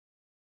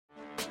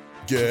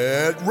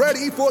Get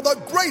ready for the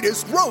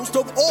greatest roast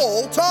of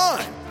all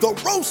time, the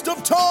Roast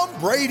of Tom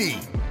Brady,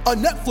 a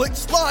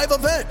Netflix live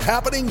event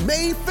happening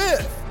May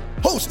 5th.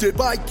 Hosted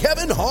by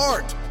Kevin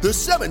Hart, the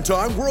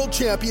 7-time world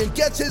champion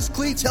gets his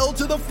cleats held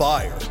to the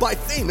fire by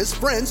famous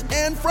friends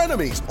and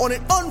frenemies on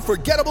an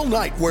unforgettable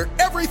night where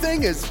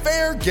everything is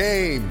fair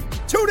game.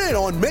 Tune in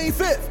on May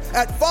 5th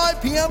at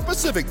 5 p.m.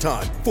 Pacific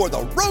time for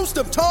the Roast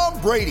of Tom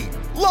Brady,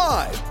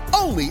 live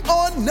only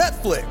on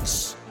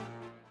Netflix.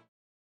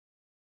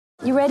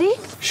 You ready?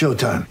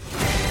 Showtime.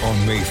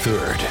 On May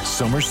 3rd,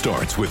 summer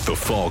starts with The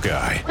Fall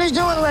Guy. Let's do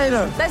it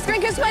later. Let's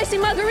drink a spicy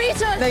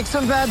margarita. Make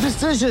some bad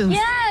decisions.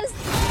 Yes!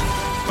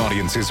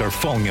 Audiences are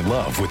falling in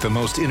love with the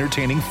most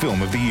entertaining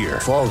film of the year.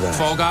 Fall Guy.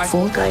 Fall Guy?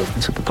 Fall Guy.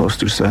 That's what the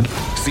poster said.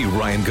 See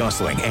Ryan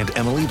Gosling and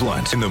Emily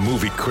Blunt in the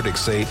movie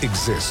critics say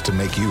exists to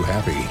make you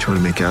happy. Trying to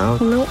make it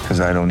out? Nope. Because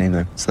I don't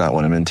either. It's not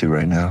what I'm into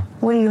right now.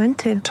 What are you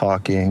into?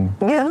 Talking.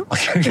 Yeah.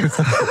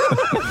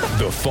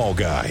 The Fall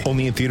Guy.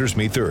 Only in theaters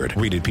May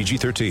 3rd. Rated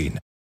PG-13.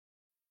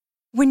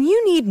 When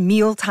you need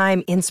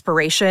mealtime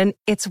inspiration,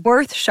 it's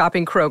worth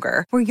shopping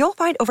Kroger, where you'll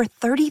find over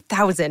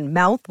 30,000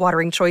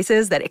 mouth-watering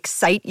choices that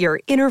excite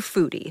your inner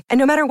foodie. And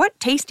no matter what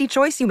tasty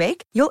choice you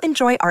make, you'll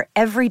enjoy our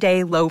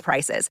everyday low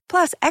prices,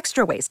 plus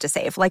extra ways to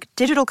save, like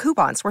digital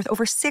coupons worth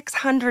over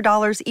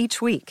 $600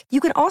 each week. You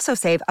can also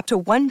save up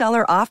to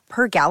 $1 off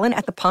per gallon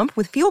at the pump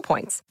with fuel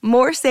points.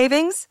 More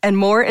savings and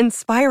more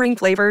inspiring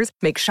flavors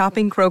make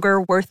shopping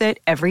Kroger worth it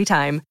every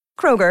time.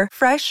 Kroger,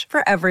 fresh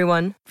for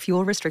everyone.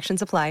 Fuel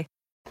restrictions apply.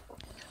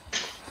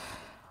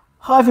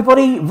 Hi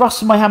everybody, Russ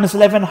from My Hammers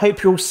 11.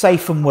 Hope you're all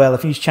safe and well.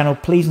 If you're new to the channel,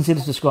 please consider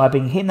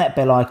subscribing, hitting that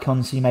bell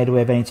icon so you're made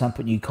aware of any time I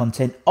put new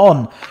content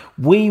on.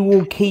 We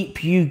will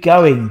keep you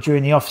going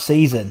during the off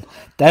season.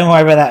 Don't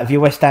worry about that with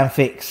your West Ham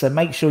fix. So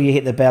make sure you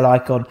hit the bell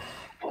icon.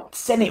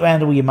 Send it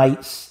around to all your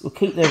mates. We'll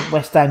keep the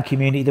West Ham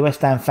community, the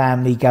West Ham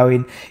family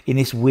going in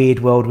this weird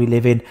world we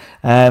live in,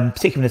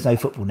 particularly when there's no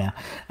football now.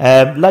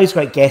 Loads of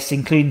great guests,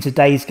 including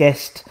today's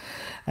guest,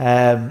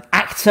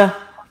 actor,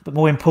 but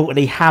more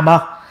importantly,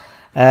 Hammer.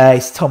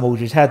 It's Tom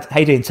Aldridge. How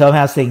you doing, Tom?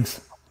 How's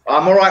things?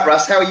 I'm all right,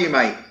 Russ. How are you,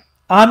 mate?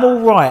 I'm all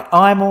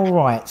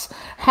right.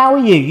 How are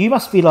you? You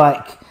must be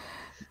like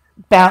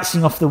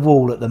bouncing off the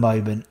wall at the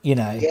moment, you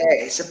know. Yeah,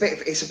 it's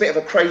a bit of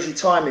a crazy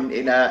time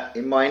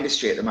in my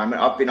industry at the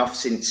moment. I've been off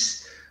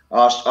since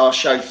our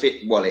show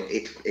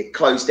it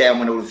closed down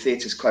when all the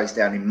theatres closed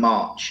down in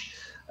March.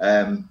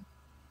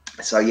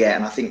 So yeah,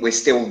 and I think we're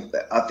still.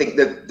 I think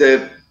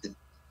the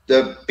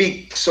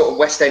big sort of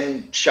West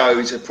End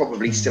shows are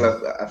probably still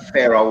a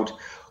fair old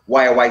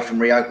way away from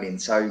reopening.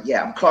 So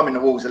yeah, I'm climbing the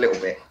walls a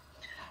little bit.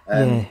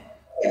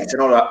 It's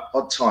an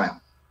odd time.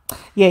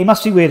 Yeah, it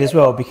must be weird as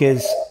well,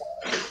 because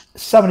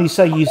someone who's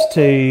so used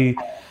to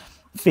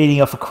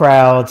feeding off a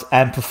crowd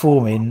and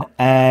performing,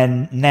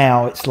 and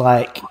now it's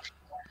like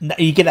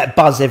you get that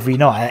buzz every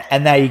night,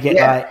 and now you get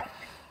like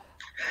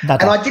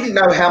nothing. And I didn't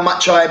know how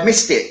much I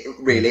missed it,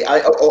 really,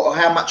 or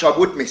how much I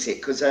would miss it,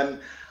 because I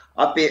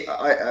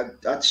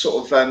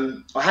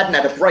hadn't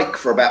had a break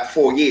for about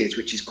 4 years,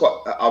 which is quite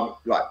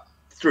like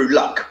through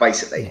luck,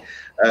 basically.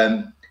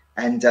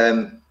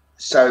 Yeah.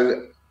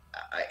 So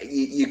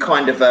you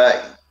kind of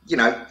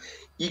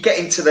you get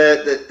into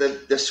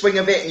the swing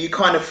of it, and you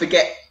kind of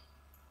forget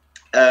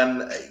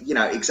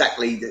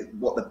exactly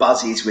what the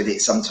buzz is with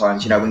it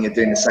sometimes, when you're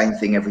doing the same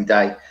thing every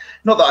day.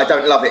 Not that I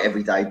don't love it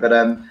every day, but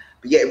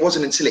yeah, it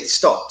wasn't until it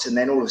stopped, and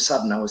then all of a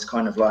sudden I was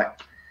kind of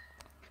like,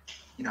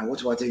 what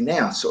do I do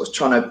now? Sort of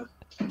trying to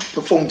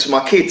perform to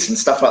my kids and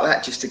stuff like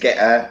that, just to get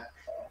a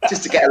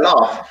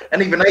laugh,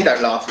 and even they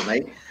don't laugh at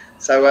me.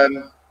 So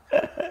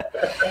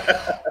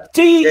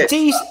do you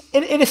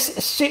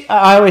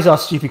I always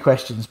ask stupid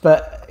questions,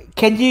 but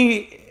can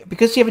you,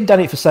 because you haven't done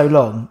it for so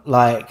long,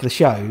 like the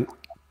show,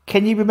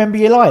 can you remember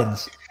your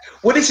lines?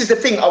 Well, this is the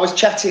thing. I was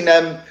chatting,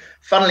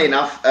 funnily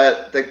enough,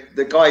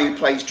 the guy who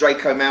plays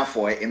Draco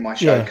Malfoy in my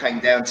show came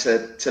down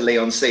to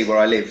Leigh-on-Sea, where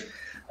I live.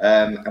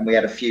 And we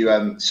had a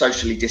few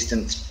socially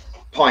distanced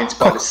pints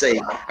by the sea,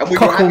 and we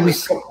were having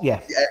this,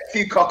 a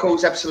few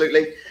cockles,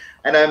 absolutely.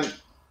 And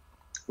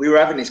we were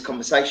having this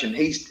conversation.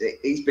 He's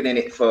been in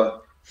it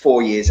for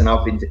 4 years, and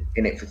I've been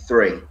in it for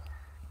 3.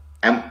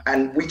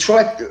 And we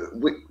tried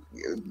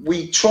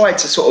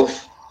to sort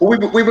of,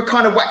 we were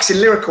kind of waxing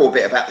lyrical a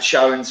bit about the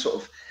show, and sort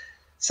of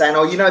saying,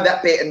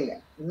 that bit,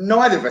 and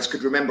neither of us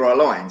could remember our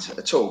lines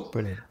at all.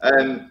 Brilliant.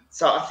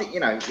 So I think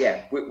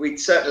we'd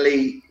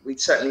certainly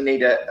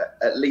need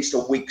at least a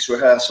week's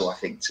rehearsal, I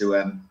think,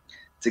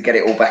 to get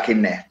it all back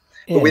in there.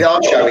 Yeah. But with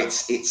our show,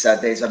 it's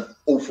there's an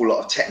awful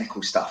lot of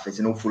technical stuff. There's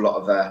an awful lot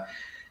of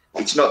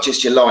it's not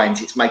just your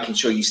lines. It's making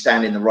sure you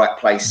stand in the right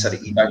place so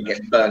that you don't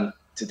get burnt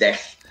to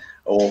death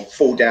or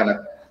fall down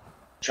a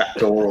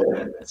trapdoor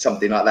or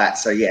something like that.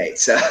 So yeah,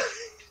 it's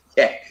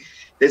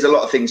there's a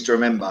lot of things to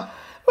remember.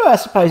 Well, I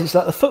suppose it's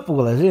like the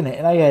footballers, isn't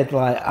it? They had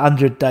like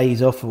 100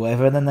 days off or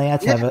whatever, and then they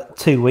had to have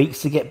 2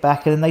 weeks to get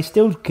back, and then they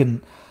still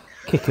couldn't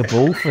kick a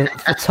ball for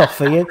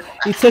toffee.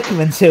 He took him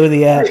until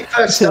the when it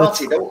first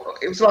started.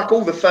 It was like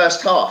all the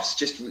first halves.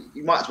 Just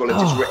you might as well have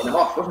just written them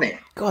off, wasn't it?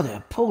 God, they're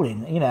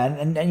appalling.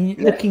 And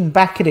looking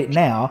back at it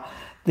now,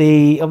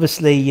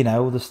 obviously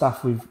all the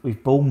stuff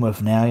with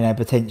Bournemouth now,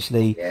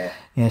 potentially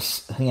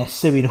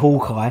suing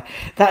Hawkeye.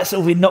 That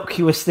sort of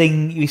innocuous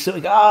thing, you sort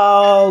of go,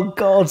 oh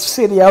God,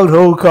 silly old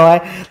Hawkeye.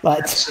 Like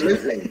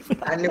absolutely.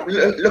 And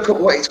look at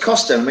what it's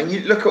cost them. I mean,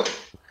 you look at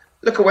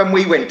when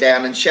we went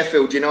down and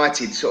Sheffield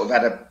United sort of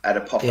had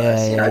a pop at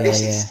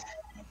us.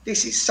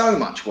 This is so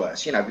much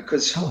worse,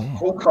 because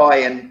Hawkeye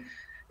and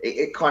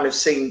it kind of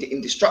seemed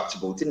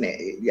indestructible, didn't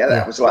it?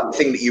 That was like the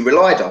thing that you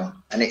relied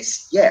on. And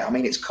it's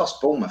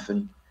cost Bournemouth,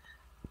 and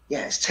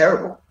it's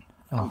terrible.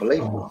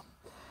 Unbelievable.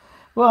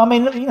 Well, I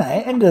mean, at the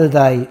end of the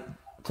day,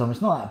 Tom,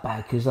 it's not that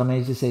bad because,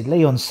 as I said,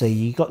 Leon C,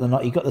 you got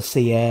the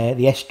sea air,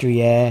 the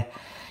estuary air.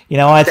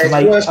 I had to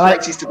make worse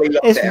places to be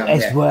locked down.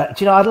 It's work.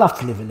 I'd love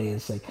to live in Leon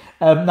C.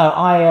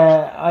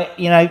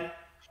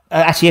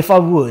 Actually,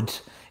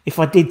 if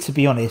I did, to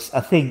be honest,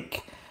 I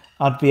think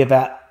I'd be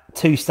about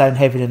 2 stone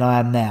heavier than I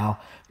am now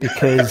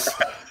because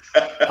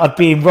I'd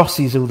be in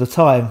Rossi's all the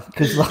time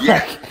because,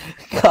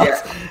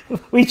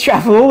 we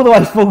travel all the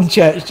way from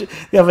Hornchurch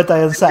the other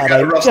day on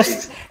Saturday.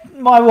 Just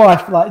my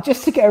wife,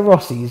 just to get a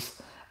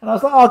Rossi's, and I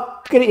was like,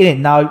 "Oh, get it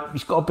in." No,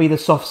 it's got to be the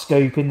soft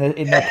scoop in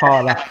the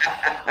parlour.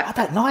 I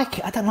don't like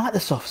it. I don't like the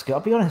soft scoop.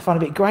 I'll be honest, I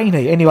find it a bit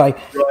grainy. Anyway,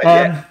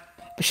 but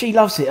she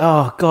loves it.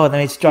 Oh God,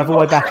 I need to drive all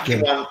the way back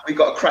again. We've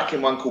got a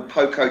cracking one called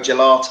Poco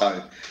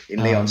Gelato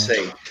in Leon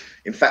C.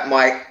 In fact,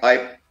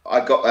 I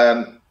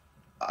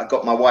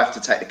got my wife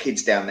to take the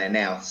kids down there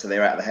now, so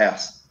they're out of the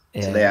house.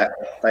 Yeah. So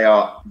they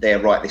are there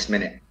right this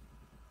minute.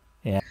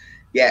 Yeah.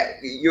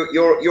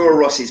 You're a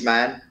Rossi's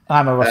man.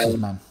 I'm a Rossi's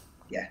man.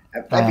 Yeah,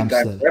 they've been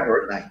going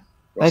forever, haven't they?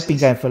 They've been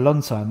going for a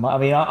long time. I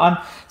mean, I'm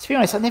to be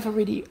honest, I never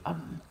really.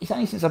 It's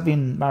only since I've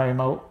been married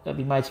to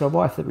my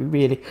wife that we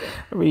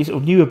really sort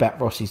of knew about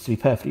Rossi's. To be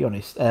perfectly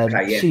honest,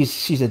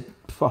 she's a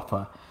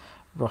proper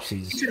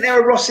Rossi's. Isn't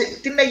there a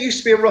Rossi's? Didn't there used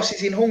to be a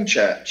Rossi's in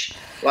Hornchurch?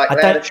 I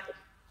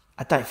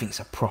don't think it's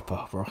a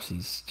proper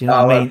Rossi's. Do you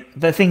know what I mean?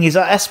 The thing is,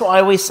 that's what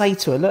I always say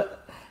to her. Look,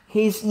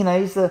 he's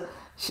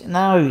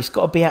it's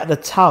got to be out of the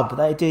tub.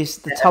 They do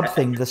the tub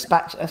thing, the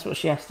spatch. That's what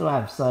she has to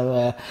have.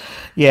 So,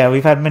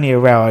 we've had many a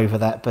row over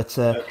that. But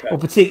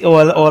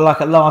or like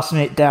a last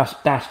minute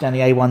dash down the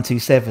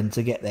A127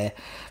 to get there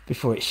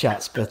before it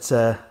shuts. But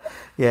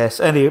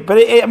yes, anyway. But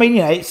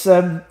it's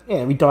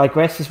we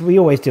digress as we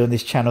always do on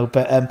this channel.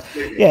 But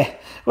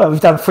well,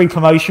 we've done free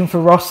promotion for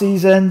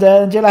Rossi's and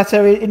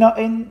Gelato in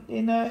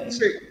Leon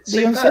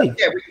C.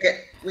 Yeah,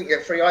 we can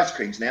get free ice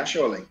creams now,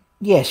 surely.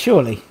 Yeah,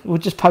 surely. We'll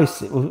just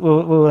post it.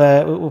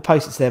 We'll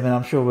post it to them, and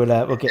I'm sure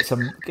we'll get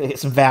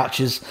some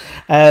vouchers.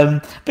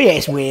 But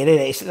it's weird,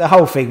 isn't it? It's the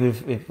whole thing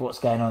with what's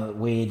going on is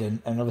weird,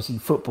 and obviously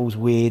football's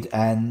weird.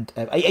 And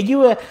are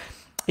you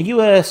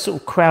a sort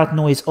of crowd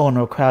noise on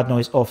or crowd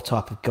noise off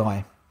type of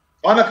guy?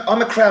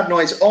 I'm a crowd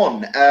noise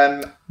on,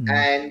 and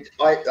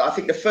I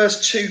think the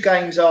first 2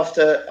 games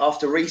after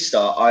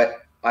restart,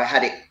 I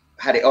had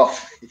it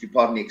off, if you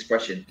pardon the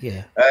expression.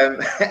 Yeah.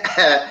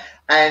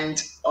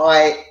 And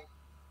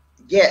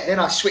then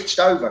I switched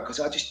over because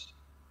I just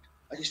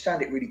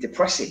found it really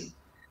depressing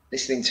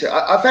listening to it.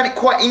 I found it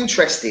quite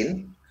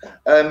interesting,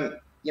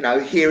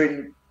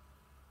 hearing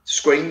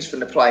screams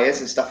from the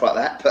players and stuff like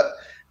that. But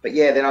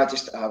then I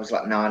was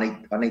like, no,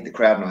 I need the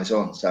crowd noise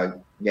on.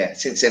 So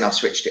since then I've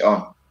switched it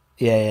on.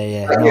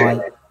 Yeah.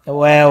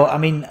 Well, I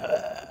mean,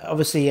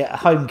 obviously at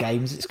home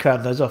games it's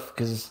crowd noise off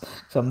because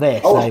I'm there.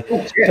 Of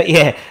course,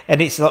 yeah. But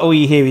and it's like all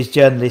you hear is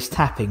journalists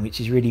tapping,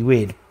 which is really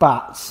weird.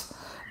 But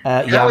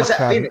how has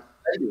that been?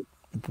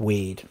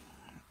 Weird.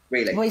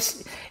 Really? Well,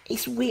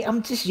 it's weird.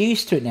 I'm just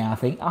used to it now. I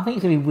think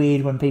it's gonna be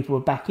weird when people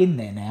are back in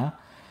there now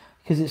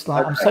because it's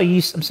like I'm so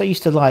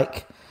used to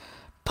like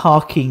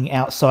parking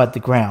outside the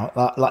ground,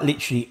 like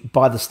literally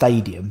by the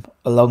stadium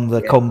along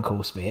the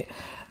concourse bit.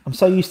 I'm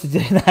so used to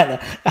doing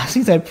that. I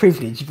think no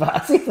privilege,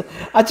 but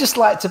I just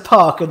like to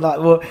park and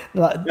walk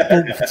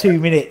for 2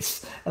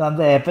 minutes and I'm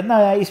there. But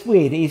no, it's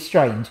weird. It is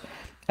strange.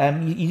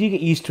 You do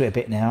get used to it a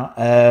bit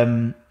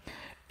now.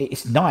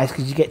 It's nice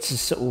because you get to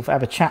sort of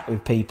have a chat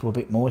with people a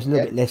bit more. It's a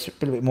little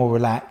bit more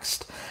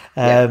relaxed.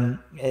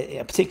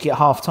 Particularly at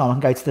half time, I can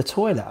go to the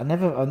toilet. I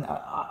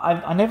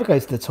never go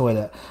to the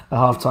toilet at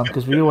half time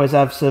because we always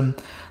have some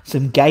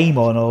game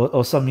on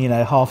or some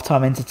half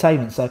time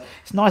entertainment. So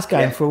it's nice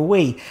going for a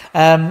wee.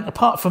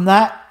 Apart from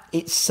that,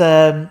 it's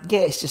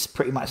just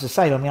pretty much the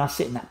same. I mean, I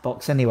sit in that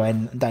box anyway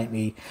and don't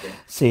really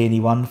see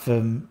anyone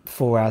from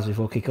 4 hours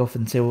before kick off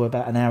until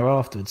about an hour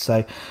afterwards.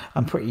 So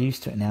I'm pretty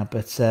used to it now.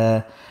 But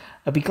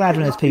I'd be glad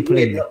when there's people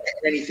in there. Not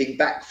getting anything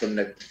back from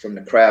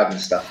the crowd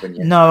and stuff when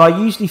you. No, I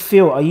usually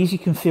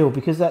can feel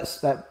because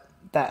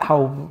that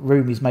whole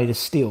room is made of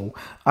steel.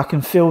 I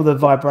can feel the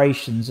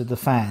vibrations of the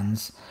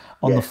fans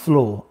on the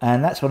floor,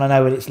 and that's when I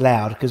know when it's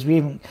loud, because we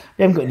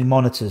haven't got any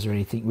monitors or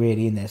anything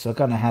really in there, so I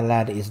don't know how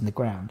loud it is in the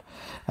ground.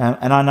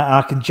 And I know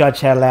I can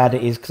judge how loud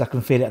it is because I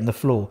can feel it on the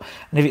floor.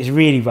 And if it's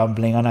really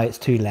rumbling, I know it's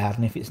too loud,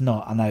 and if it's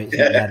not, I know it's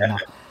not loud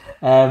enough.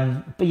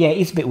 But yeah,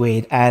 it's a bit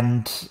weird,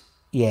 and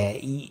yeah,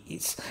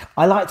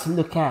 I like to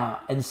look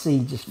out and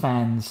see just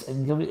fans,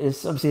 and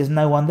obviously there's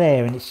no one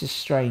there, and it's just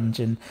strange,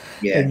 and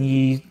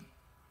you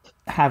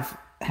have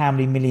how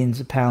many millions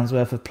of pounds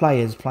worth of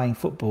players playing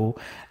football,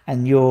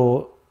 and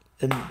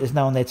there's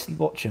no one there to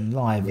watch them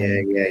live.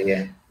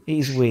 Yeah. It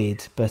is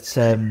weird, but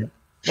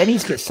they need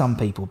to get some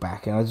people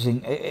back, and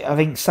I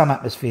think some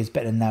atmosphere is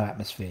better than no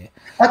atmosphere.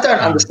 I don't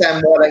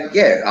understand why they.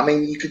 Yeah, I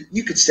mean,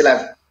 you could still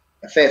have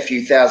a fair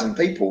few thousand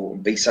people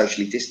and be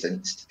socially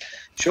distanced,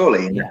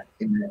 surely.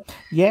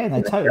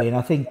 Totally. And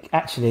I think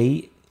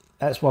actually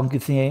that's one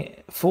good thing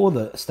for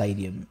the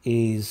stadium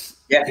is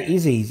it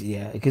is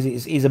easier because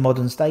it is a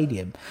modern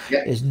stadium.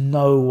 Yeah. There's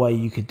no way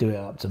you could do it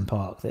at Upton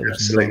Park.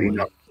 Absolutely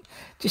not.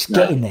 Just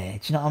get in there. Do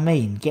you know what I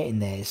mean? Get in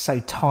there. It's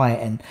so tight,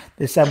 and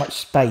there's so much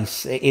space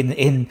so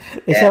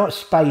much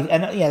space,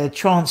 and the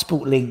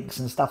transport links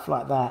and stuff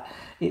like that.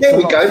 There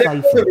we go.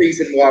 That's the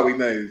reason why we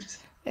moved.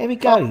 There we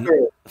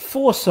go.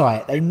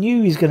 Foresight. They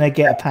knew he was going to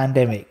get a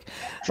pandemic,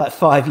 like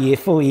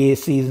 4-year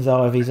seasons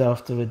RFVs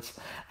afterwards.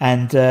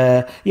 And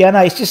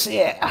it's just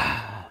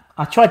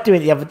I tried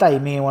doing it the other day.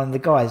 Me and one of the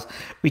guys,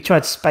 we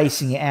tried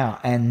spacing it out,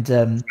 and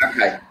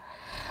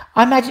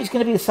I imagine it's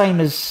going to be the same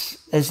as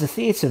the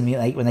theatre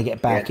when they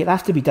get back. It'll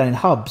have to be done in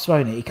hubs,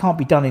 won't it? It can't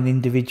be done in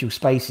individual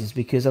spaces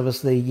because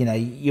obviously,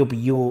 you'll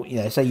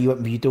be say you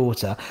went with your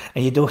daughter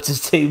and your daughter's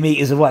 2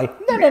 meters away.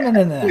 No.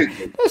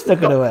 That's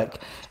not going to work.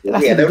 It'll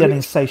have to be done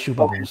in social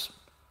bubbles.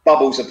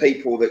 Bubbles of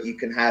people that you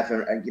can have,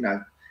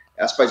 and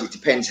I suppose it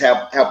depends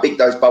how big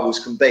those bubbles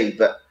can be.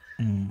 But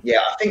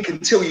I think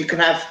until you can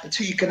have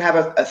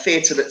a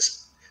theatre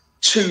that's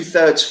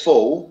 2/3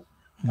 full,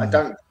 I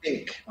don't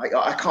think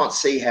I can't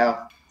see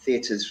how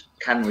theatres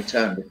can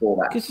return before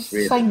that. Because it's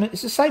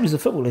the same as the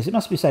football is. It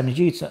must be the same as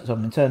you,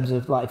 Tom, in terms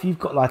of like if you've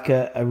got like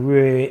a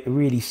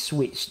really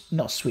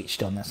not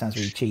switched on. That sounds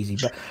really cheesy,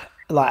 but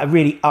like a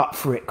really up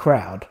for it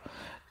crowd,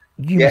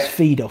 you must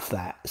feed off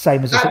that.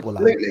 Same as a football.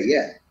 Absolutely,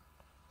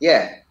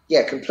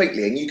 yeah,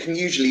 completely. And you can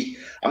usually,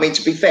 I mean,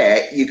 to be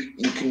fair, you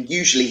can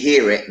usually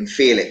hear it and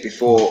feel it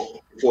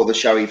before the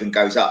show even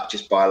goes up,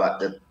 just by like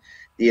the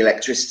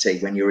electricity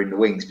when you're in the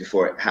wings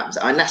before it happens.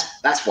 And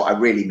that's what I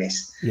really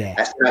miss. Yeah,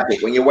 that's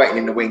magic when you're waiting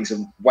in the wings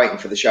and waiting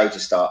for the show to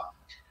start.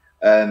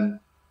 But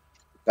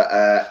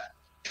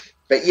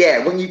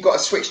yeah, when you've got a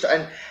switched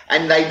on,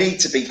 and they need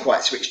to be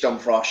quite switched on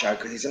for our show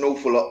because it's an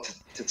awful lot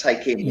to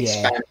take in. It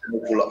spans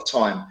an awful lot of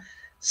time.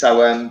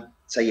 So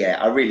yeah,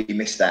 I really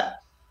miss that.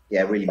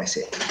 Yeah, I really miss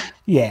it.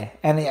 Yeah,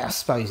 and I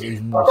suppose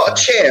even more. I've got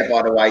a chair,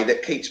 by the way,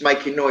 that keeps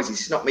making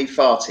noises. It's not me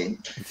farting.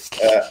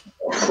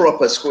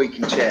 Proper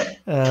squeaking chair.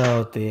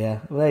 Oh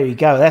dear. Well, there you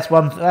go. That's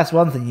one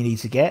thing you need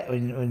to get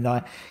when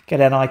I go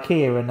down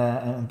IKEA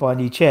and buy a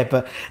new chair.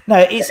 But no,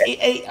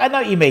 I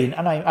know what you mean.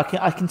 I know. I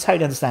can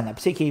totally understand that,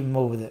 particularly even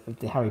more with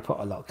the Harry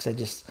Potter lot, because they're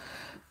just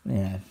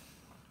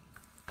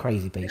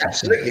crazy people.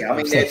 Absolutely. I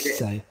mean,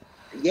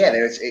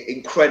 there's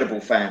incredible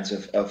fans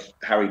of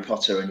Harry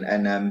Potter,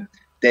 and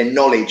their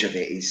knowledge of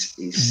it is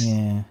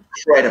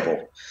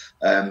incredible.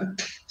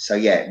 So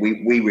yeah,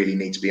 we really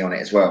need to be on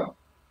it as well.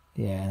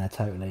 Yeah, no,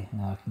 totally.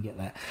 No, I can get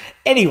that.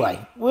 Anyway,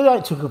 we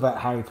don't talk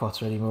about Harry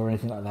Potter anymore or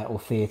anything like that, or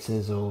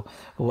theatres, or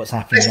what's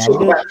happening now.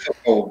 Talk about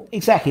football.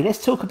 Exactly.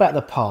 Let's talk about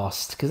the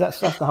past, because that's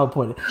the whole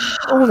point.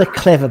 All the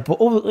clever,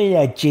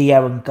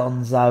 Gio and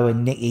Gonzo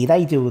and Nicky,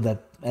 they do all the,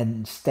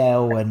 and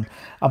Stell, and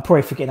I'm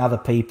probably forgetting other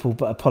people,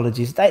 but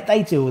apologies.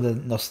 They do all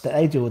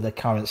the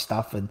current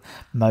stuff and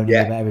moaning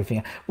about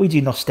everything. We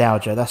do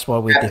nostalgia. That's why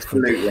we're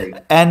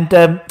different.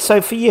 And so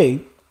for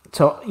you,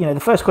 the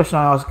first question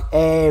I ask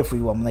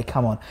everyone when they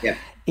come on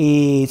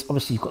is,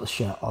 obviously you've got the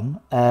shirt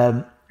on.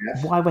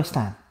 Why West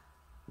Ham?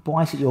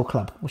 Why is it your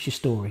club? What's your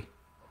story?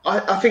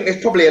 I think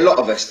there's probably a lot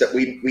of us that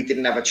we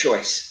didn't have a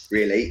choice,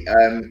 really.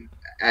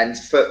 And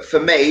for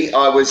me,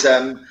 I was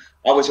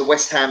a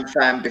West Ham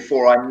fan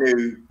before I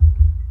knew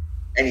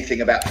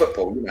anything about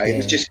football. It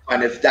was just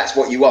kind of, that's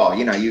what you are.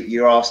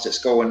 You're asked at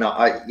school, and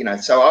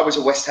so I was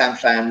a West Ham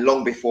fan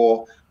long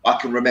before I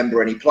can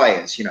remember any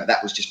players.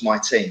 That was just my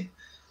team.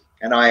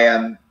 And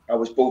I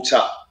was brought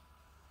up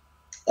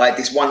like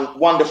this one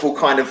wonderful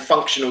kind of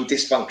functional,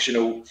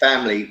 dysfunctional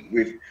family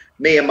with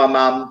me and my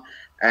mum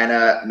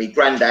and me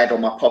granddad, or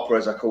my papa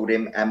as I called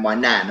him, and my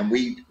nan, and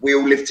we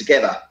all lived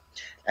together.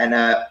 And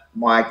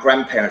my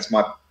grandparents,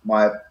 my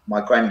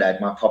granddad,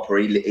 my papa,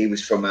 he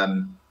was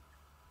from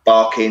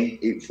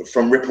Barking,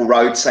 from Ripple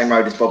Road, same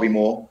road as Bobby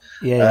Moore.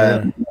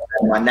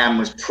 My nan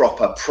was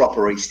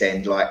proper East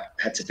End, like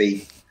had to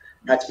be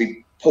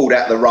pulled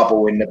out of the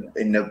rubble in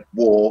the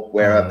war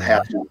where her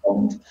house was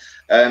bombed.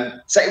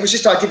 So it was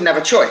just, I didn't have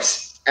a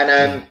choice.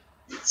 And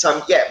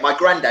my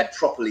granddad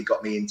properly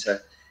got me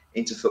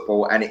into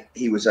football, and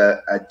he was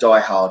a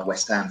diehard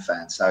West Ham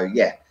fan. So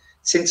yeah,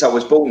 since I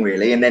was born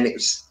really. And then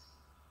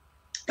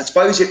I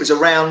suppose it was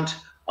around,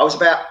 I was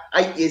about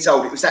 8 years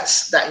old. It was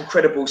that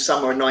incredible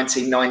summer of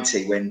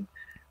 1990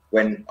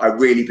 when I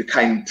really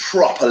became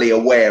properly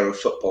aware of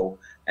football,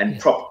 and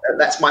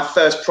that's my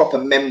first proper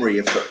memory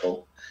of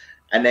football.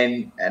 And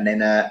then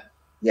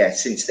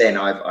since then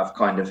I've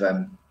kind of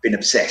been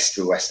obsessed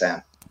with West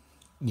Ham.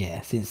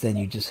 Yeah, since then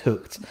you just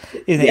hooked,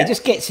 isn't it? It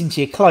just gets into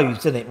your clothes,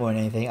 doesn't it, more than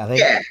anything, I think.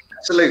 Yeah,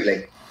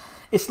 absolutely.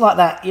 It's like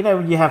that,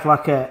 when you have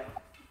like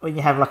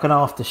an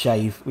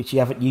aftershave which you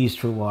haven't used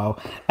for a while,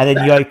 and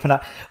then you open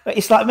up.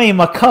 It's like me in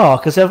my car,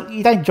 because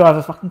you don't drive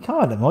a fucking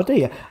car anymore, do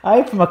you? I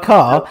opened my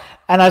car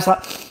and I was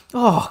like,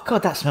 oh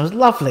god, that smells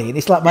lovely, and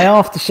it's like my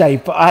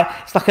aftershave, but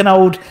it's like an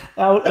old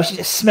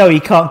smell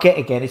you can't get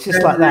again. It's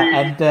just like that,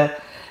 and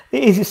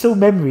it's all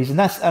memories, and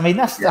that's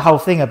the whole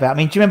thing about.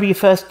 Do you remember your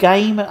first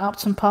game at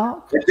Upton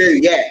Park? I do,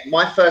 yeah.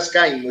 My first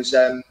game was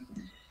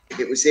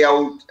it was the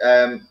old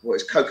it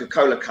was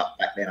Coca-Cola Cup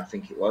back then, I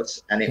think it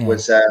was, and it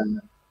was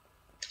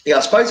I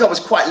suppose I was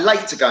quite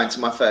late to go into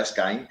my first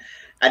game,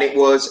 and it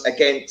was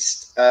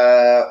against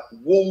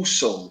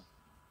Walsall.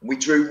 We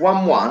drew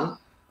 1-1,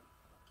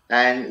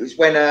 and it was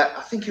when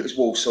I think it was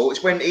Walsall.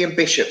 It's when Ian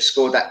Bishop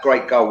scored that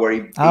great goal where he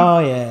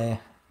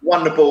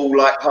won the ball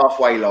like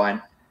halfway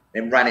line,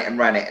 then ran it,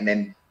 and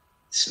then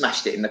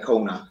smashed it in the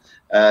corner.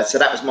 So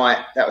that was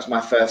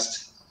my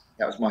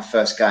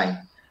first game.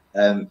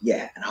 And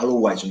I'll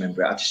always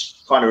remember it. I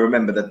just kind of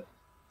remember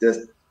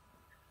the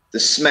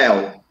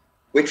smell,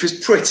 which was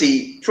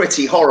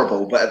pretty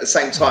horrible, but at the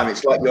same time,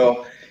 it's like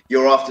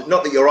you're after.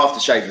 Not that your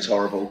aftershave is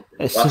horrible.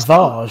 It's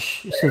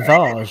sauvage.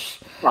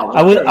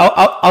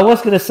 I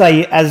was going to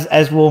say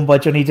as worn by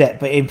Johnny Depp,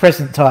 but in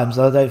present times,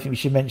 I don't think we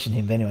should mention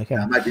him anyway.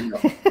 No, maybe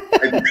not.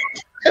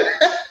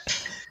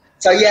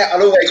 So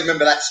I'll always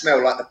remember that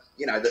smell, like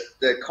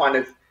the kind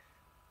of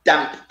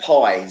damp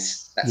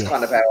pies. That's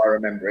kind of how I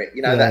remember it.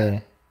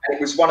 And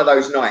it was one of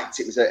those nights.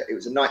 It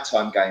was a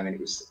nighttime game, and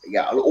it was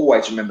I'll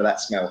always remember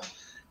that smell.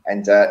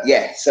 And so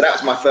that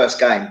was my first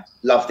game.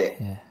 Loved it.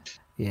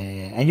 Yeah.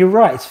 And you're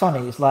right. It's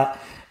funny. It's like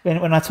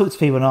when I talk to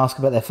people and ask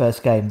about their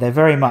first game, they're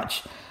very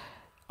much.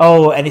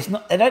 Oh, and it's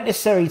not. They don't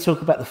necessarily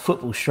talk about the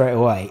football straight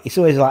away. It's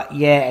always like,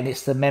 and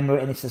it's the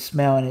memory, and it's the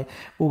smell, and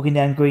walking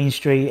down Green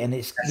Street, and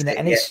it's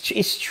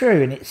it's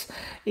true, and it's.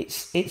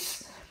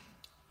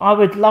 I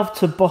would love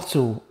to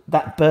bottle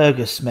that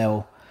burger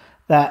smell.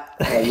 That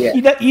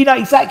you know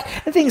exactly.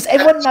 The thing is,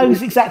 everyone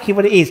knows exactly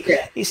what it is.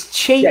 Yeah. It's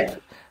cheap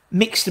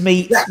mixed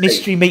meat,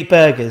 mystery meat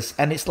burgers,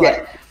 and it's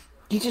like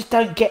you just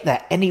don't get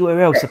that anywhere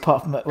else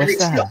apart from at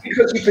West Ham. It's not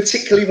because you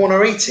particularly want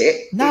to eat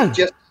it. No,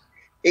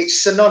 it's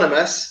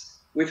synonymous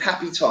with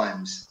happy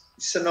times.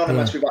 It's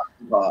synonymous with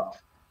Upton Park.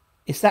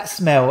 It's that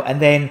smell,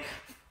 and then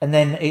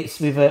it's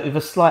with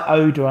a slight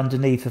odour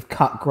underneath of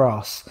cut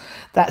grass.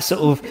 That sort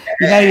of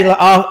you're like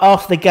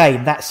after the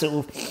game. That sort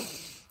of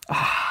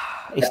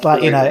it's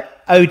like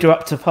odour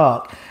up to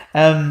Park.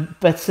 I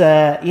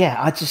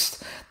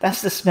just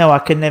that's the smell I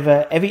can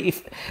never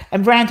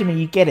and randomly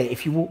you get it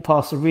if you walk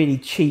past a really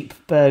cheap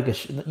burger,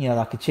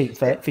 like a cheap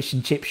fish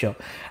and chip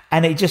shop,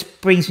 and it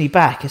just brings me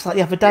back. It's like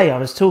the other day I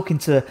was talking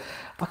to.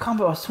 I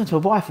was talking to a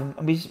wife, and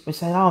we were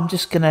saying, "Oh, I'm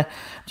just gonna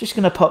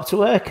pop to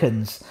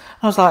Erkans."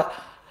 I was like,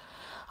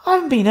 "I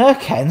haven't been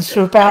Erkans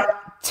for about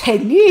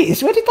 10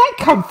 years. Where did that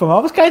come from?" I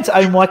was going to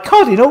own my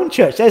cod in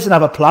Hornchurch. There's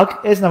another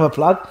plug. My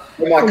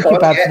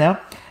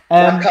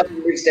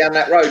cousin lives down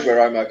that road where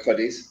Omo Cod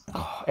is.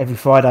 Oh, every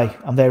Friday,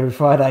 I'm there every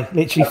Friday.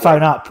 Literally,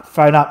 phone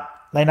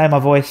up. They know my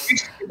voice. It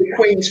used to be the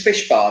Queen's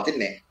Fish Bar,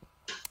 didn't it?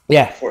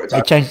 Yeah,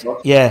 they changed.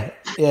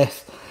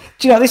 Yes.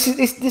 Do you know this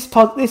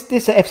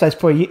episode's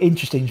probably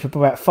interesting for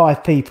about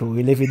 5 people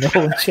who live in the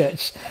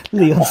Hornchurch,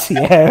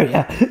 Leigh-on-Sea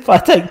area,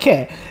 but I don't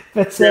care.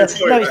 But it's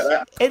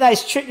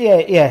true.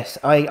 Yes,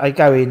 I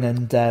go in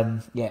and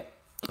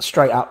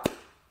straight up,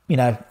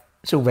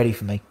 it's all ready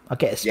for me. I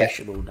get a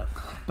special order.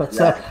 But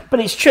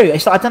it's true.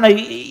 It's like, I don't know.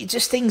 It's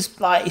just things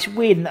like it's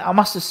weird. I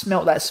must have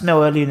smelt that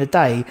smell earlier in the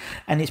day,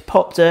 and it's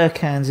popped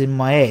Erkans in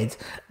my head.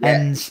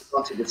 And it's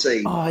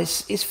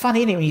funny,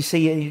 isn't it, when you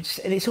see it?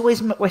 And it's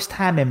always West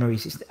Ham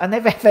memories. I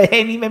never have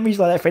any memories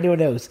like that for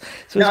anyone else.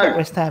 It's always got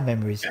West Ham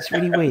memories. It's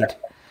really weird.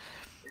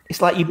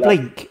 It's like you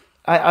blink.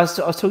 I was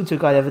talking to a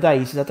guy the other day.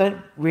 He says, I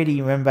don't really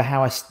remember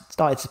how I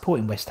started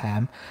supporting West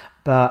Ham,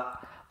 but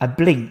I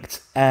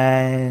blinked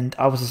and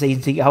I was a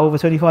season ticket holder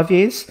for 25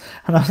 years.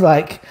 And I was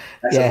like,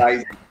 that's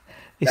amazing.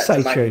 It's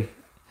so true.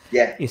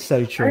 Yeah. It's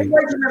so true. I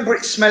always remember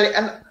it smelling,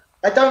 and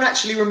I don't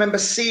actually remember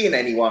seeing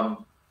anyone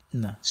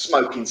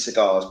smoking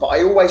cigars, but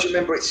I always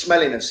remember it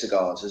smelling of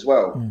cigars as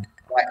well.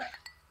 Like,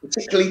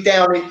 particularly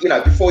down in,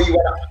 before you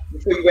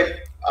went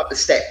up the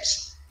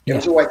steps, there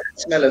was always that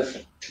smell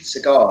of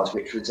cigars,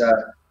 which was,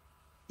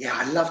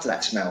 I loved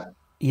that smell.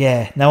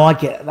 Yeah, no, I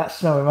get that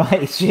smell.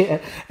 Right,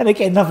 and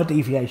again, another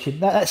deviation.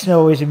 That smell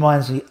always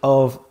reminds me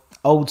of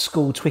old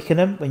school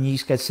Twickenham when you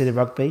used to go to see the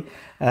rugby,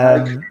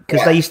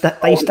 because they used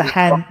to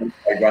hand.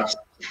 I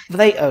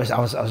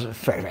was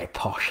very, very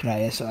posh.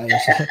 So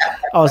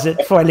I was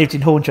before I lived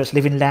in Hornchurch,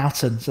 lived in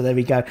Loughton. So there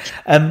we go.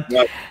 But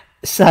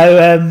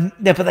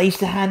they used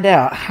to hand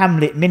out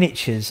Hamlet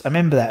miniatures. I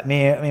remember that.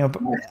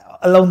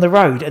 along the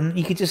road, and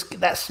you could just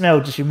that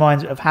smell just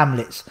reminds me of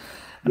Hamlet's.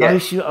 And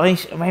I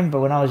remember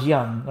when I was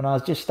young, when I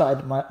was just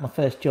started my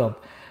first job,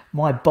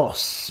 my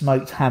boss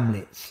smoked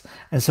Hamlets,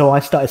 and so I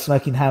started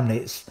smoking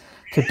Hamlets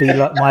to be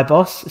like my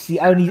boss. It's the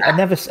only I've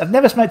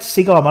never smoked a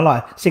cigar in my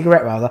life,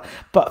 cigarette rather,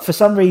 but for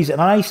some reason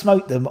I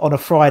smoked them on a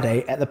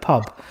Friday at the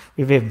pub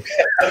with him.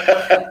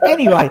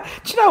 Anyway,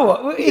 do you know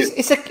what?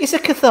 It's a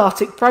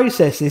cathartic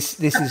process.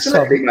 This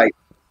Absolutely, is mate.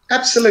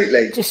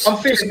 Absolutely. I'm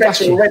feeling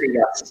better already,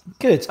 guys.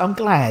 Good. I'm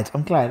glad.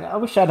 I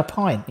wish I had a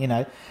pint,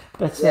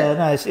 but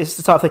no, it's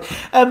the type of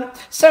thing.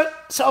 So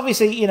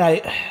obviously,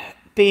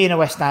 being a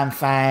West Ham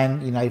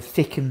fan,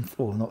 thick and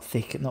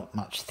not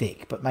much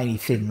thick, but mainly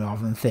thin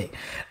rather than thick.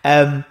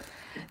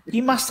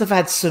 You must have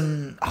had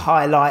some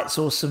highlights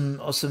or some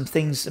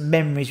things, some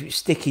memories which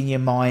stick in your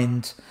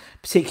mind,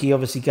 particularly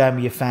obviously going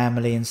with your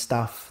family and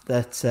stuff.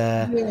 That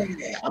I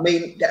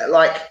mean,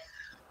 like,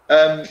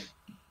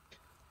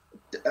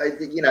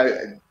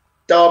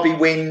 Derby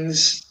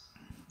wins.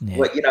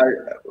 But,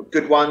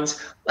 good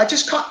ones. I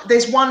just can't.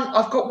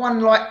 I've got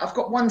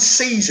one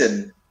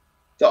season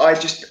that I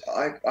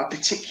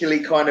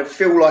particularly kind of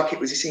feel like it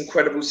was this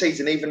incredible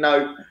season, even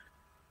though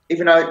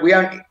we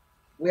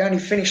only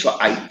finished like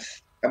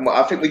 8th, and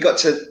I think we got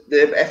to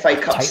the FA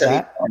Cup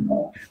semi.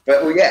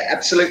 But yeah,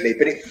 absolutely.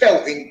 But it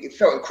felt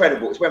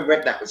incredible. It was when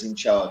Redknapp was in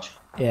charge.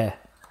 Yeah.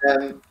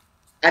 And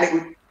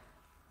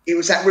it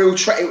was that real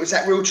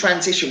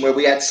transition where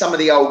we had some of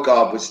the old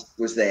guard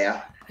was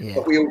there. Yeah.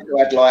 But we also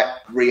had like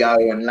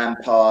Rio and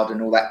Lampard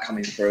and all that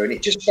coming through, and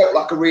it just felt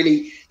like a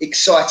really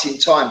exciting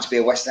time to be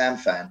a West Ham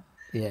fan.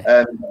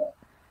 Yeah.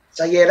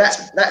 So yeah,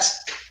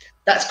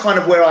 that's kind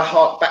of where I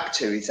hark back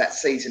to is that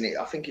season.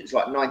 I think it was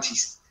like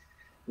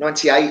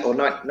 98 or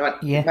 90,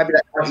 maybe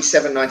that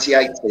 97,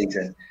 98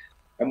 season,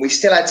 and we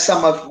still had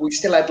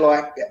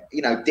like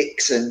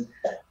Dixon,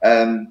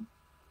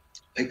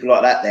 people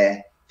like that there.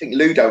 I think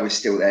Ludo was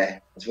still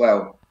there as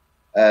well.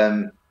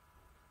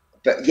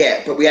 But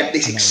we had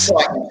this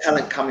exciting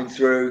talent coming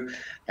through,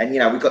 and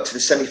we got to the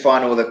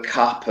semi-final of the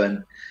cup,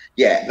 and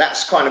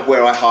that's kind of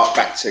where I hark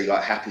back to,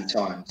 like happy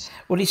times.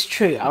 Well, it's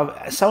true.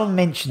 Someone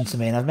mentioned to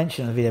me, and I've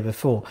mentioned in the video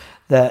before,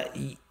 that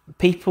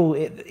people,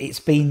 it's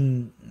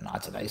been, I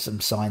don't know, some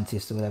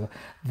scientist or whatever,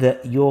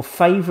 that your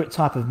favourite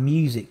type of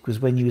music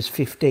was when you was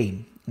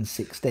 15 and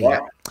 16.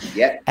 Right.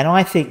 Yeah. And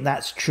I think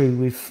that's true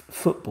with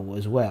football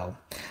as well.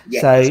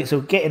 Yeah. So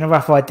getting a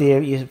rough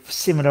idea, you're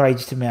similar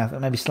age to me,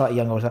 maybe slightly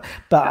younger or something.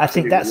 But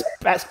absolutely, I think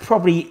that's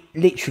probably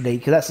literally,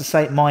 because that's the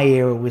same, my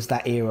era was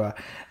that era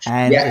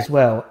and as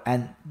well.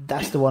 And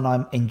that's the one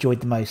I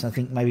enjoyed the most. And I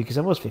think maybe because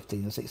I was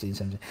 15 or 16,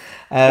 17.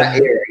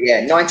 That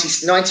era,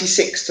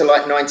 96 to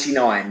like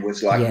 99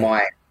 was like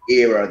my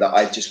era that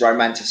I just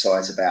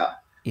romanticise about.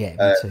 Yeah,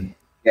 me too.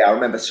 Yeah, I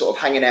remember sort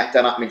of hanging out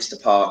down Upminster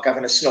Park,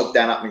 having a snog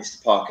down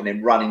Upminster Park, and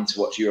then running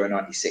to watch Euro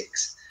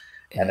 96.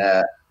 Yeah. And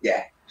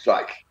it's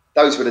like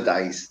those were the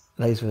days.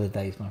 Those were the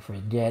days, my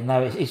friend. Yeah,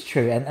 no, it's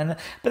true.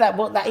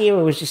 But that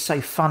era was just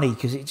so funny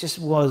because it just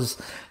was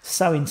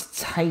so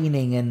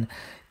entertaining, and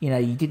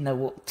you didn't know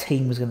what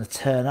team was going to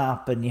turn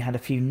up, and you had a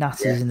few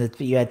nutters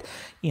you had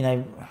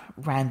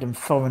random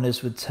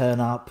foreigners would turn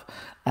up,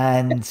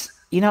 and.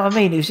 You know what I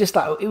mean? It was just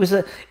like it was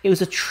a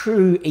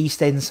true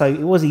East End. So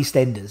it was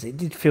EastEnders. It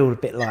did feel a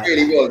bit like it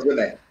really was,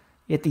 wasn't it?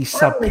 You had these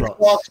subplots.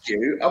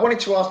 I wanted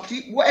to ask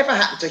you, whatever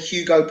happened to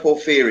Hugo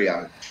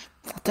Porfirio?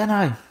 I don't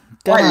know.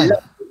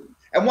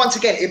 And once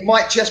again, it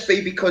might just be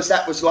because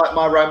that was like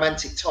my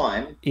romantic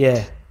time.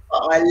 Yeah. But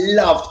I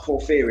loved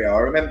Porfirio.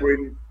 I remember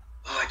him.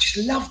 I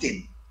just loved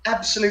him.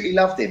 Absolutely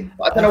loved him.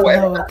 But I don't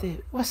know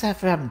what's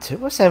ever happened to?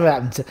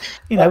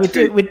 We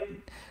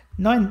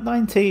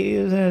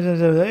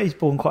 90. He's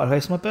born quite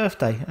close to my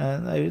birthday.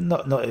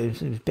 Not he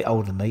was a bit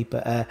older than me,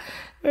 but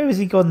where has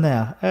he gone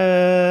now?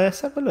 Let's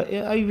have a look.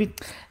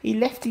 He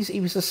left. He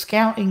was a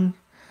scouting.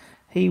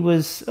 He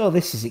was. Oh,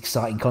 this is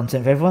exciting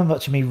content for everyone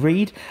watching me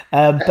read.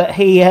 But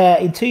he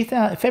in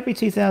February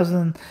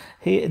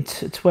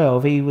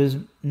 2012, he was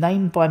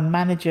named by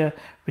manager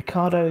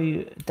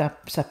Ricardo da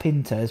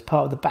Sapinto as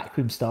part of the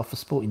backroom staff for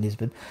Sporting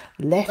Lisbon.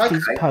 Left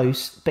his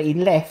post, but he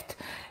left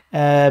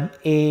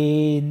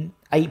in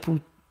April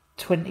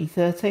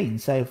 2013,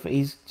 so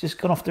he's just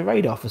gone off the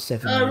radar for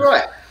 7 years. Oh,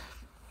 right.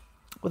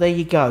 Well, there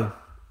you go.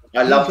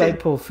 I loved him.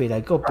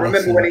 Porfirio. God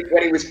bless him. I remember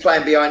when he was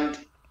playing behind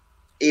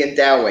Ian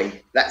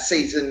Dowie that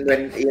season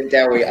when Ian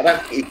Dowie, I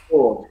don't think he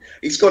scored.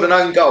 He scored an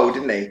own goal,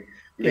 didn't he?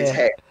 With his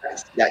head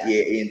that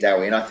year, Ian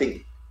Dowie, and I don't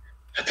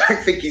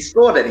think he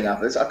scored any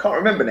others. I can't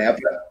remember now,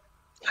 but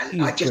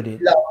I just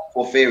loved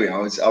Porfirio. I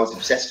was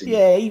obsessed with him.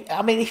 Yeah, he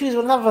was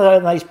another one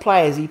of those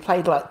players. He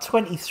played like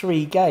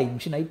 23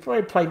 games. He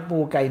probably played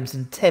more games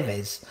than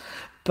Tevez.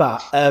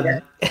 But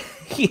and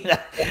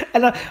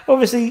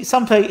obviously,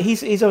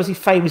 he's obviously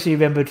famously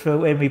remembered for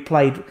when we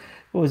played.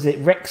 What was it,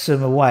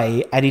 Wrexham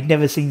away, and he'd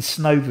never seen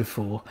snow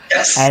before.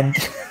 Yes. And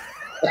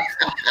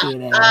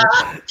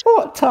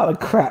what type of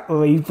crap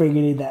were you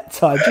bringing in that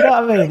time? Do you know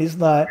what I mean? It's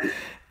like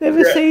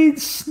never seen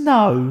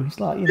snow.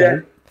 It's like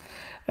I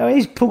mean,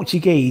 he's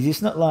Portuguese.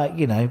 It's not like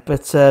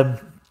but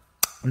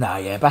No,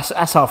 yeah, that's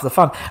half the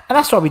fun, and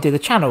that's why we do the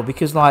channel,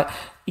 because like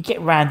you get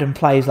random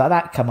plays like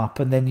that come up,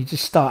 and then you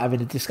just start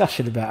having a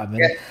discussion about them,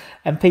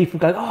 and people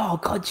go, "Oh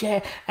God,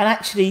 yeah!" And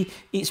actually,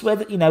 it's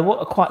whether what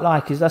I quite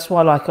like is that's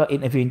why I like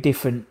interviewing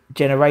different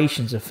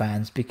generations of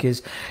fans,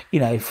 because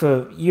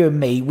for you and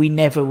me, we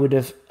never would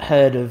have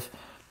heard of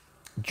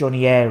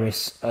Johnny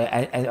Harris,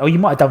 or you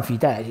might have done for your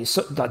dad. It's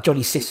sort of like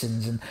Johnny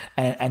Sissons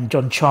and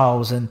John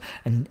Charles, and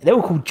they're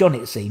all called John,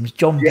 it seems.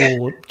 John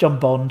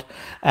Bond,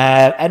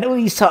 and all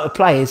these type of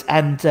players,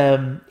 and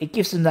it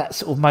gives them that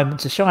sort of moment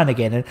to shine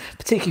again. And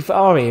particularly for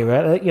our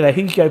era,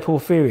 Hugo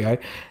Porfirio,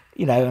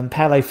 and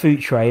Paulo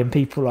Futre and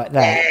people like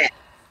that.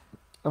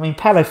 I mean,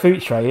 Paulo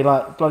Futre,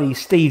 like bloody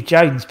Steve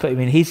Jones put him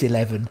in his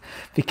 11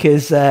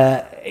 because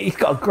he's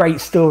got a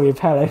great story of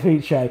Paulo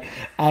Futre,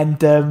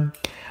 and.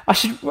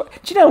 Do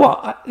you know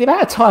what? The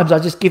amount of times I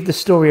just give the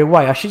story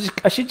away, I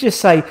should just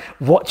say,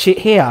 watch it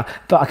here,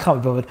 but I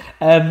can't be bothered.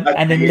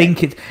 And then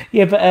link it.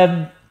 Yeah, but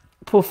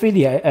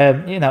Porfirio,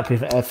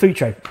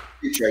 Futre,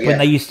 when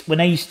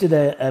they used to do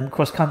the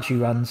cross country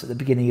runs at the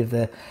beginning of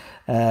the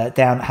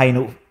down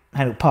Hainault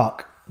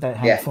Park,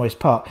 Forest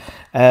Park,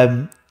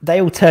 they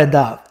all turned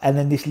up, and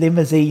then this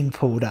limousine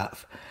pulled up.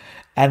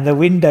 And the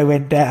window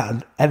went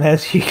down, and there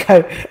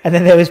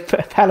was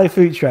Paulo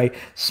Futre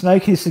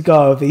smoking a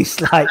cigar with these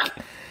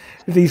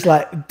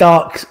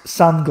dark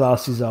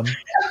sunglasses on.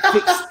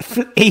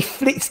 He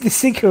flicked the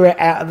cigarette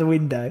out of the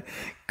window,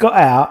 got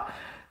out.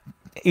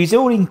 He was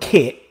all in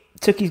kit,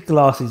 took his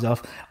glasses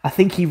off. I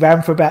think he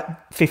ran for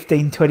about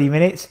 15-20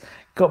 minutes,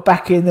 got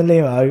back in the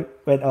limo,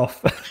 went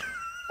off.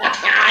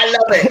 I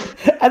love it.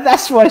 And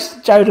that's why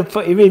Jonah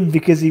put him in,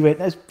 because he went,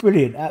 that's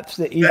brilliant.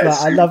 Absolutely.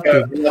 I loved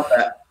him. I love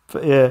that.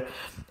 But yeah.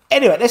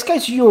 Anyway, let's go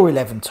to your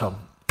 11, Tom.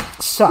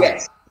 So,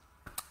 yes.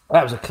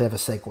 That was a clever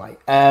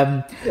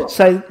segue.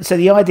 So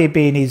the idea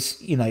being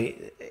is,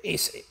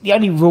 it's the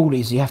only rule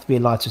is you have to be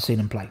allowed to see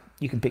them play.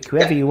 You can pick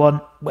whoever you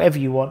want, whatever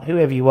you want,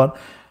 whoever you want.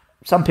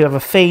 Some people have a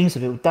theme,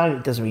 some people don't.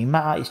 It doesn't really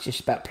matter. It's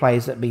just about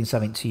players that mean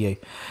something to you.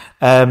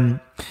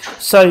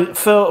 So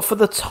for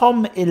the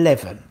Tom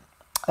 11,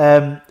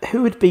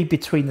 who would be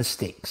between the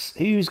sticks?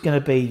 Who's going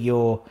to be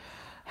your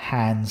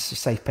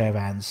safe pair of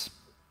hands?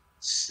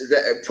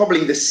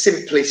 Probably the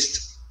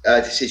simplest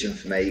decision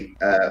for me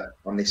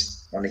on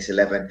this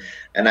 11,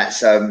 and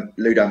that's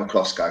Ludo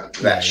McCloskey,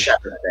 without a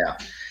shadow of a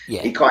doubt.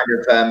 Yeah. He kind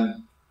of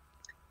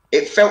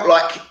it felt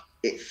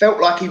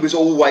like he was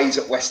always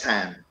at West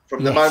Ham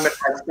from the moment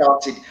I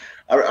started.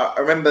 I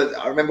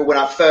remember when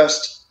I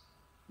first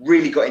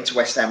really got into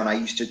West Ham, and I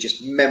used to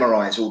just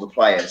memorise all the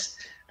players,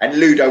 and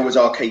Ludo was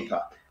our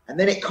keeper, and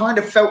then it kind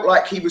of felt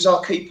like he was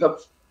our keeper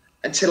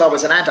until I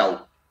was an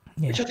adult,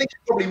 which I think it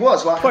probably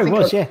was. I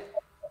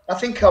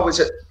think I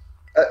was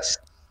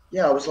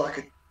I was like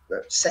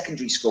at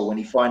secondary school when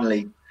he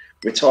finally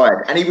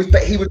retired, and he was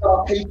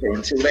our keeper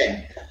until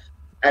then,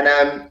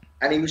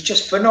 and he was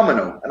just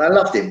phenomenal, and I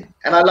loved him,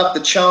 and I loved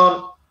the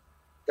chant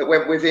that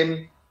went with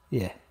him.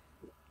 Yeah,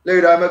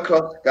 Ludo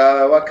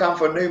McCloskey, I come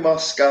from New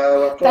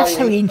Moscow. That's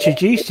how he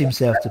introduced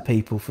himself to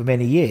people for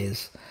many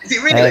years. Is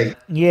it really?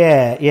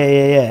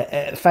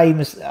 Yeah.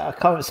 Famous.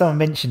 Someone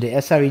mentioned it.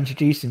 That's how he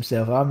introduced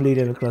himself. I'm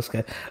Ludo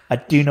McCloskey. I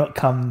do not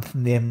come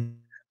from the.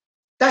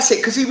 That's it,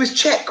 because he was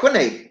Czech,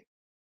 wasn't he?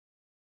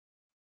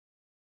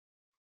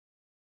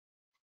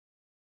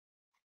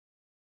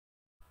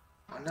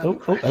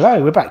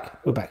 Hello, we're back.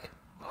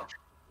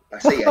 I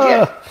see you,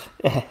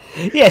 yeah.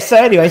 Yeah, so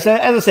anyway, so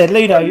as I said,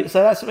 Ludo,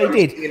 so that's what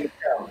he did.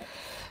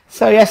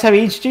 So that's how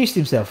he introduced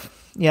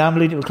himself. Yeah, I'm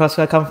Ludo McCloskey,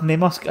 I come from near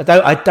Moscow.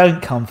 I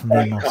don't come from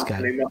near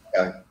Moscow.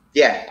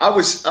 Yeah, I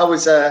was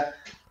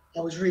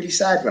really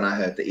sad when I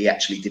heard that he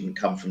actually didn't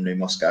come from New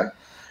Moscow.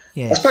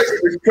 Yeah. I suppose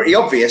it was pretty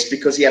obvious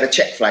because he had a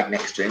Czech flag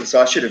next to him,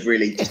 so I should have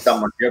really just done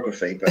my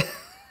geography. But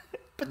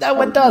but no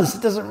one does.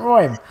 It doesn't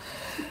rhyme.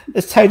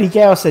 As Tony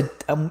Gale said,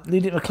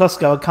 Ludo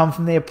McCloskey, I come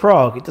from near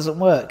Prague. It doesn't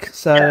work.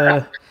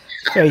 So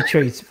very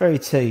true. It's very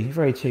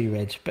true,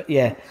 Reg. But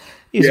yeah,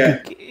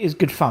 it was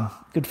good fun.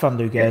 Good fun,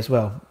 Lugo, as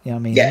well.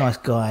 He's a nice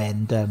guy,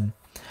 and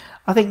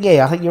I think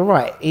you're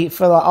right.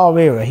 For our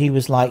era, he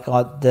was like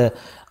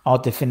our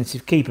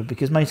definitive keeper,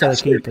 because most other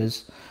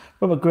keepers.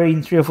 Robert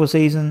Green, 3 or 4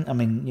 seasons. I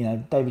mean,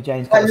 David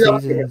James, I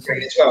love Robert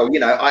Green as well.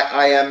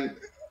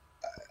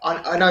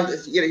 I know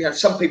that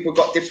some people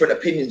got different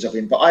opinions of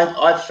him, but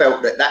I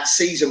felt that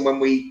season when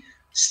we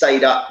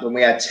stayed up, when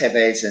we had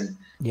Tevez and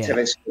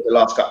Tevez for the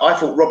last cut, I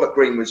thought Robert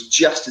Green was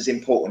just as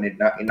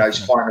important in those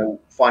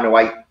final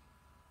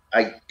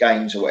eight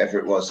games or whatever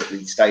it was that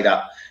we stayed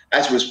up,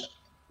 as was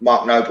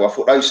Mark Noble. I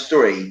thought those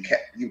three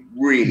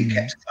really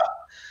kept us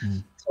up.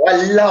 Mm. So I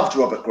loved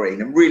Robert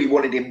Green and really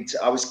wanted him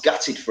to. I was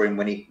gutted for him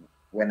when he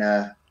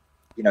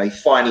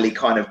finally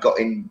kind of got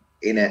in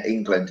at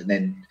England and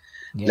then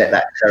let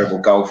that terrible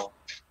goal,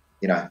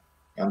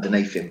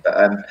 underneath him.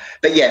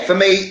 But yeah, for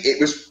me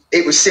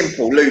it was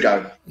simple.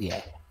 Ludo. Yeah,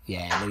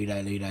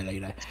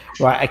 Ludo.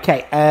 Right,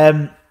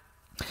 okay.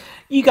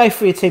 You go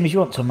through your team as you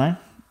want, Tom, man.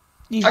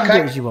 You can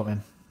do it as you want,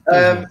 man.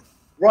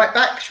 Right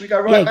back. Should we go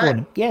right back? Go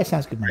on. Yeah,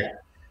 sounds good, mate.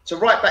 So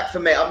right back for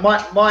me,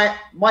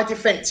 my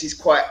defence is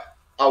quite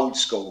old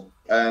school.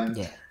 So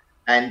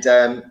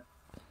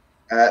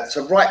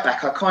right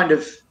back, I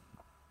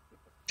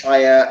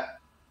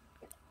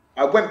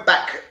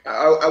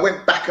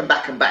went back and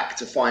back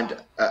to find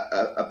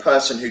a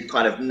person who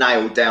kind of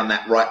nailed down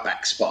that right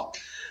back spot,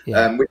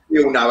 which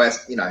we all know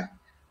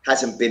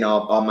hasn't been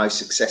our most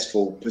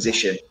successful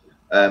position,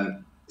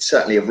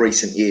 certainly of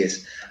recent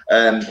years.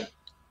 I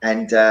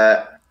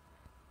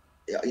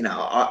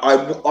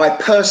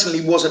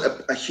personally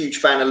wasn't a huge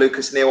fan of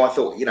Lucas Neal. I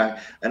thought,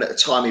 and at the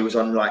time he was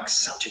on like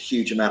such a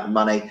huge amount of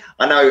money.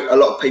 I know a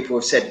lot of people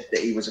have said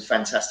that he was a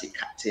fantastic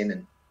captain,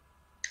 and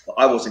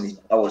I wasn't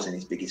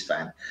his biggest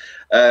fan.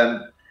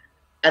 And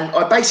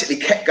I basically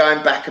kept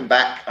going back and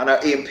back. I know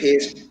Ian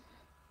Pearce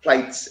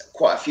played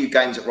quite a few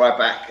games at right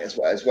back as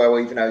well,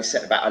 even though he's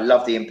centre back. I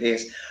loved Ian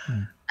Pearce.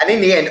 And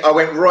in the end, I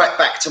went right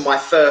back to my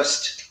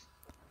first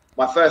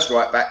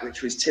right back,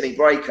 which was Timmy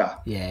Breaker.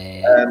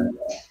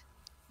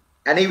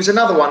 And he was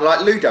another one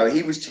like Ludo.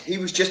 He was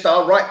just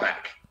our right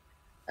back,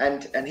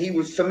 and he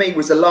was, for me,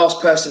 was the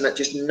last person that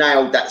just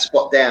nailed that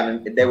spot down,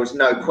 and there was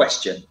no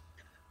question.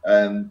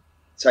 So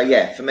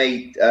for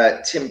me,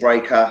 Tim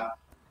Breaker,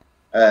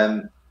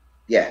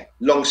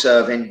 long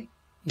serving.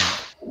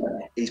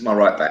 He's my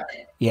right back.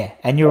 Yeah,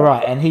 and you're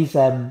right, and he's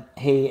and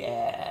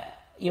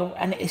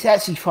it's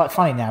actually quite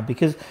funny now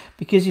because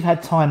you've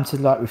had time to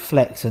like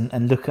reflect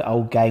and look at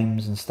old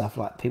games and stuff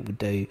like people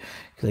do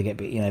because they get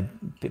a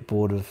bit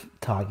bored of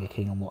Tiger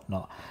King and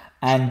whatnot.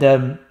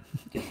 And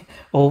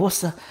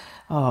it's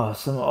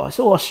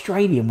all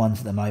Australian ones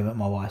at the moment.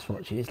 My wife's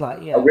watching. It's like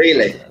Oh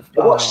really?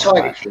 I watched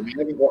Tiger King. I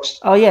haven't watched.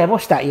 Oh yeah,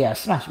 watch that. Yeah,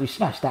 we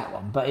smashed that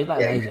one. But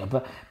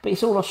but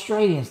it's all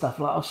Australian stuff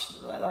like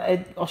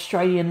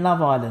Australian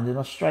Love Island and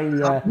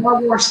Australia. My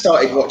wife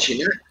started watching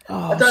it.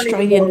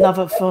 Australian Love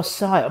at First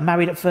Sight or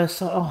Married at First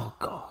Sight. Oh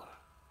god.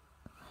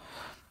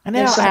 And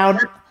they're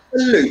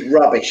absolute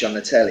rubbish on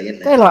the telly, isn't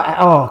they? They're like,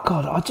 oh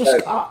god,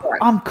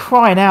 I'm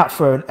crying out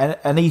for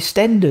an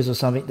EastEnders or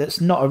something that's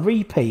not a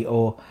repeat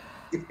or.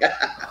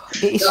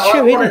 It's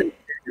true, isn't it?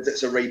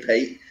 It's a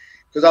repeat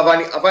because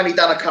I've only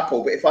done a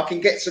couple, but if I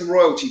can get some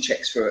royalty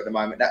checks for it at the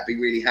moment, that'd be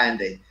really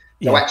handy.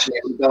 So actually,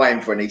 I'm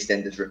going for an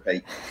EastEnders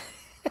repeat.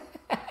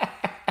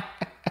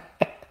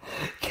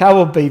 Come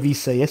on,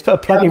 BBC. Let's put a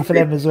plug in for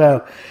them as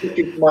well.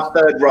 My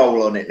third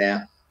role on it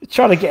now.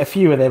 Trying to get a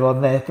few of them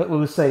on there, but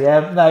we'll see.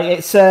 No,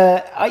 it's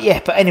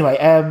but anyway,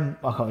 I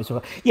can't really talk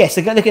about. Yeah, so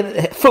looking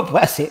at football.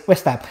 That's it.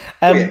 West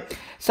Ham.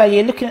 So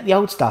you're looking at the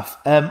old stuff.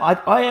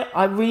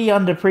 I really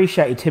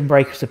underappreciated Tim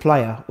Breaker as a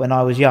player when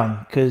I was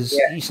young because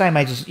you're same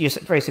age as you're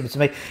very similar to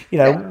me.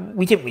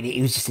 We didn't really.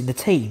 He was just in the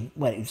team.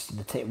 Well, he was in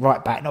the team,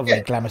 right back, not a very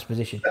glamorous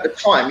position. At the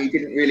time, you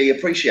didn't really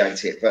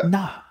appreciate it, but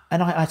no.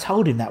 And I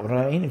told him that when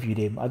I interviewed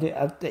him. He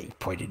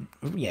probably didn't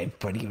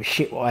give a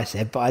shit what I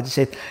said, but I just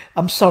said,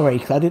 I'm sorry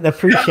because I didn't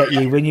appreciate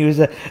you when you was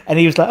and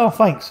he was like, oh,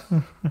 thanks.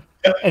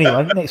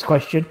 Anyway, next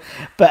question.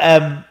 But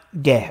I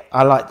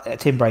like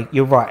Tim Breaker.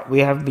 You're right. We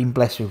haven't been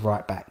blessed with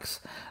right backs.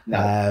 No.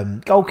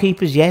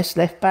 Goalkeepers, yes.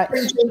 Left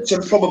backs. Ben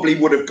Johnson probably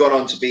would have gone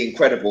on to be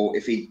incredible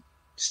if he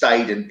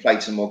stayed and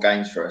played some more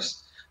games for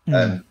us.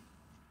 But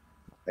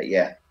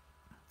yeah.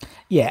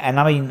 Yeah, and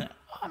I mean,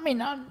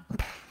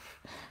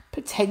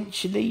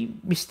 potentially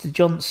Mr.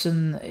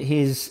 Johnson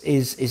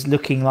is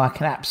looking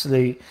like an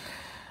absolute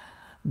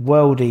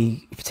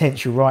worldy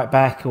potential right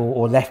back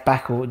or left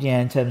back or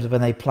in terms of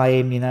when they play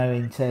him,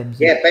 in terms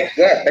of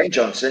Ben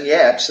Johnson,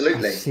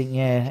 absolutely. I think,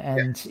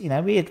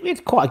 and we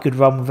had quite a good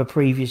run with a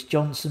previous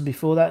Johnson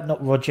before that,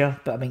 not Roger,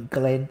 but I mean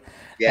Glenn.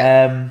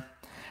 And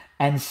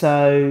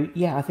so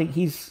I think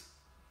you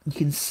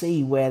can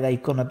see where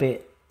they've gone a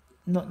bit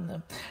not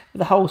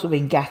the whole sort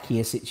of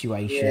Ngakia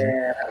situation.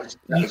 Yeah,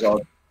 that was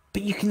odd.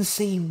 But you can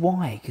see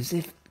why, because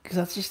I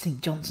just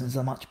think Johnson's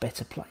a much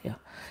better player.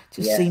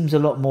 Just seems a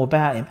lot more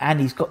about him, and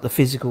he's got the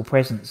physical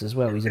presence as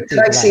well. He's a big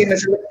lad. See him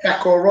as a left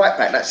back or a right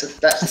back. That's the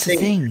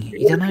thing.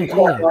 You don't know, do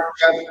you?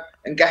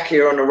 And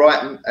Ngakia on the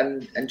right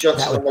and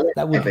Johnson on the left.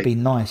 That would be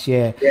nice,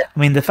 yeah. I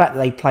mean, the fact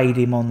that they played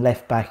him on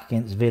left back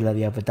against Villa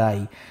the other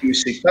day. He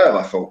was superb,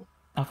 I thought.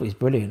 I thought he was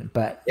brilliant,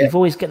 but you've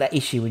always got that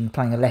issue when you're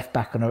playing a left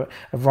back on a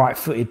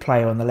right-footed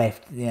player on the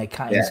left,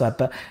 cutting inside.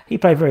 But he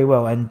played very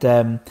well, and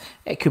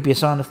it could be a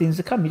sign of things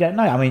to come. You don't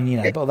know. I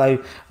mean, but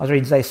although I was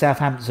reading today,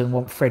 Southampton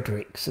want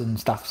Fredericks and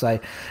stuff, so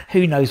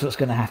who knows what's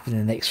going to happen in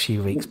the next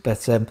few weeks.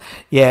 But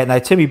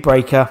Timmy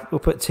Breaker, we'll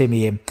put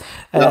Timmy in.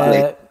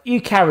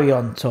 You carry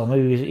on, Tom. Who are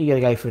you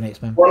going to go for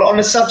next, man? Well, on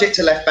the subject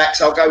of left backs,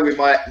 I'll go with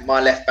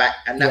my left back,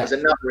 and that was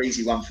another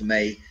easy one for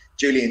me,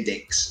 Julian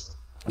Dix.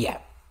 Yeah.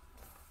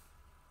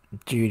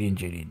 Julian.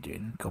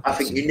 I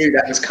think you knew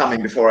that was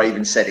coming before I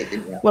even said it,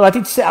 didn't you? Well, I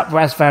did set up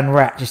Razvan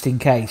Rat just in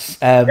case.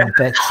 But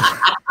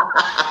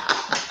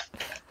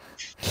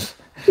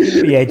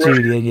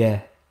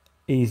Julian,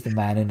 he's the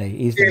man, isn't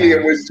he?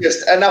 Julian was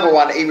just another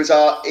one. He was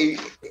our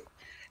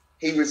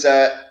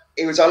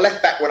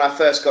left back when I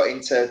first got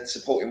into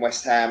supporting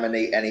West Ham, and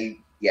he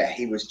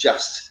was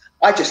just.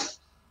 I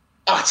just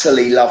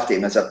utterly loved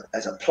him as a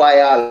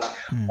player. I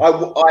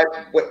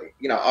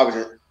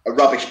was a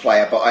rubbish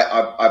player, but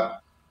I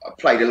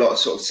played a lot of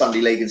sort of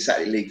Sunday league and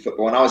Saturday league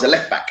football, and I was a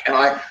left back, and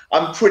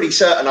I'm pretty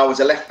certain I was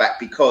a left back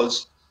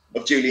because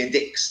of Julian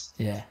Dix.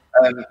 Yeah.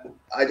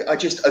 I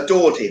just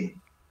adored him,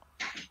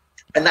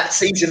 and that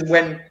season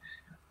when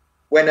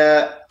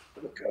I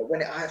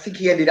think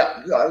he ended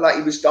up like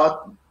he was.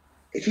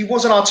 If he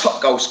wasn't our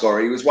top goal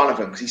scorer, he was one of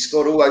them because he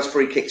scored all those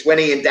free kicks when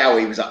Ian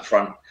Dowie was up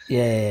front.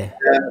 Yeah.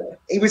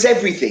 He was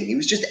everything. He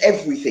was just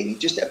everything. He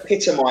just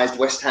epitomised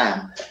West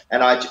Ham,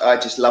 and I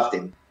just loved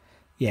him.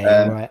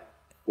 Yeah, you're right.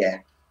 Yeah,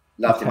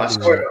 loved him. I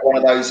saw him at one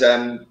of those.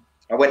 I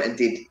went and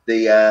did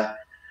the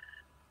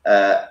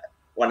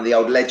one of the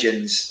old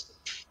Legends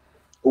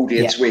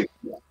audience with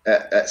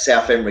at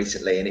Southend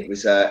recently, and it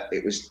was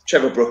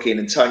Trevor Brooking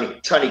and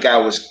Tony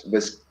Gale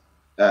was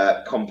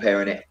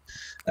comparing it.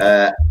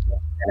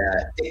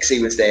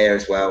 Dixie was there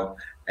as well,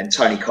 and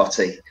Tony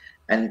Cottee,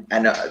 and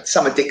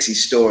some of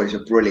Dixie's stories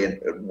are brilliant.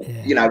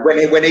 Yeah. You know,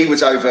 when he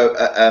was over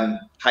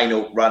at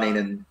Hainault running,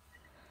 and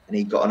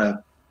he got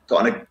on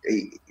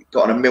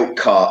a milk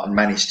cart and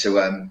managed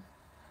to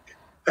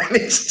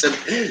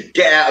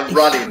get out of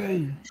running.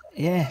 True.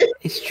 Yeah,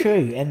 it's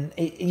true. And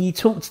you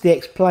talk to the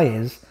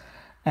ex-players,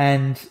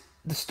 and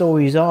the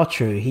stories are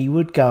true. He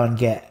would go and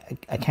get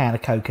a can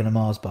of Coke and a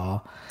Mars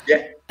bar,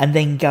 and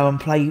then go and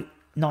play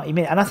 90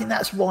 minutes. And I think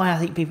that's why I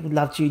think people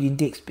love Julian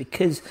Dix,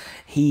 because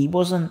he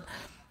wasn't,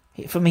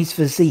 from his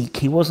physique,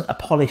 he wasn't a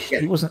polished,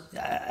 he wasn't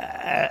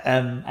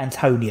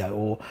Antonio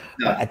or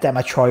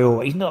Adama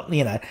Traore. He's not,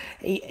 you know,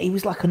 he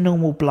was like a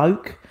normal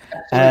bloke.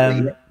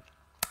 And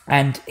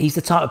he's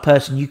the type of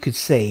person you could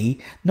see,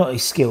 not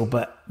his skill,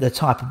 but the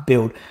type of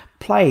build,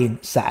 playing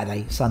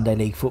Saturday, Sunday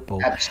league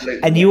football.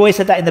 Absolutely. And you always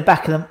had that in the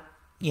back of them.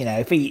 You know,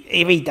 if he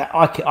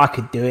I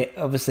could do it.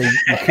 Obviously,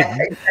 you couldn't.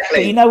 Exactly.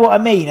 But you know what I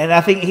mean. And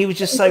I think he was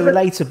just so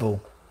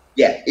relatable.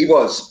 Yeah, he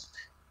was.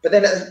 But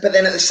then at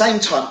the same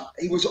time,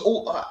 he was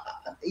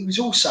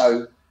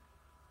also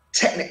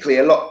technically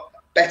a lot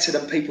better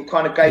than people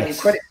kind of gave him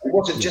credit. He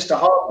wasn't just a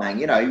hard man.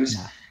 You know, he was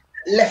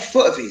left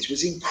foot of his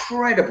was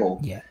incredible.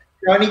 Yeah.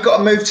 You know, and he got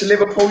a move to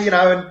Liverpool. You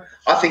know, and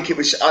I think it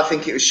was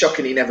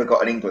shocking he never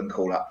got an England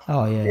call up.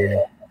 Oh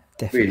yeah,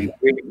 definitely.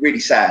 Really, really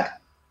sad.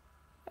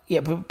 Yeah,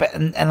 but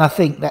I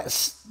think that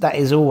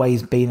has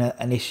always been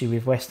an issue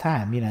with West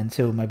Ham, you know,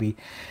 until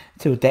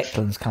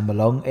Declan's come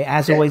along. It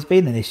has always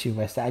been an issue with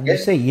West Ham. And you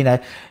see, you know,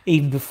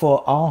 even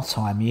before our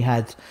time, you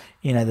had,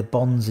 you know, the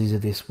Bonzes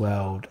of this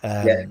world,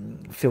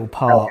 Phil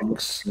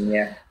Parks,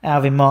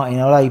 Alvin Martin.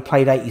 Although he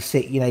played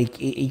 86, you know,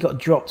 he got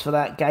dropped for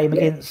that game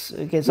against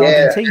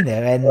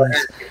Argentina, and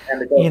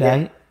you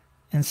know,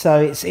 and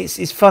so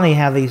it's funny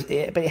how but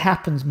it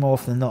happens more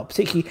often than not,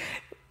 particularly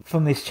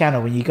from this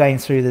channel, when you're going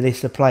through the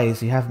list of players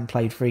who haven't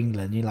played for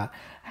England. You're like,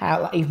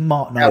 how, like, even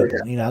Mark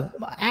Noble, you know,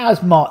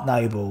 how's Mark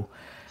Noble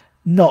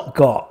not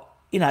got,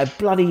 you know,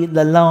 bloody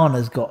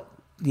Lallana's got,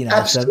 you know,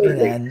 absolutely. So, you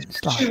know, and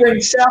it's like, when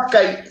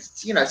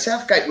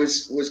Southgate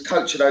was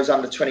coach of those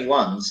under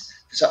 21s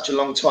for such a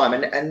long time,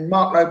 and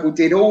Mark Noble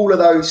did all of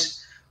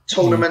those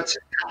tournaments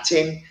as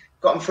captain,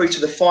 got them through to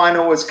the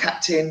final as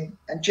captain,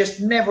 and just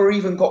never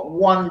even got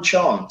one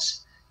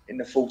chance in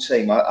the full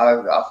team.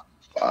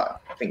 I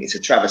think it's a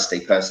travesty,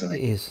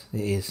 personally. It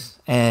is.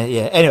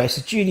 Yeah. Anyway,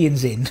 so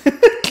Julian's in.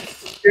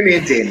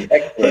 Julian's in.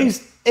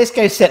 Excellent. Let's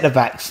go centre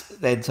backs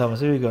then, Thomas.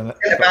 Who are we going?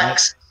 Centre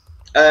backs.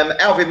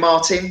 Alvin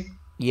Martin.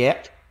 Yeah.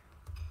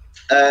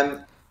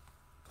 Alvin.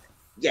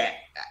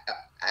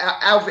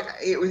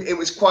 It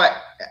was quite.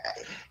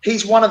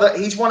 He's one of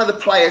the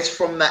players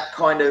from that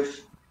kind of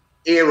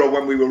era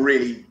when we were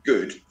really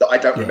good that I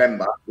don't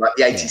remember, like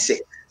the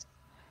 '86.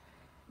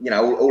 You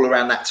know, all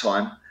around that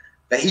time.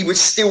 But he was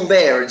still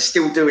there and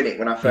still doing it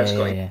when I first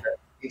got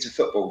into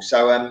football.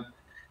 So,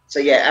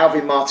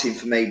 Alvin Martin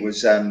for me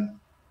was, and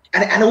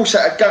also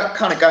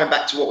kind of going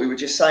back to what we were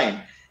just saying,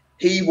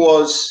 he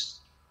was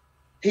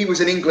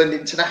an England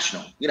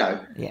international, you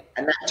know,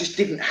 and that just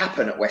didn't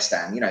happen at West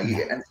Ham, you know,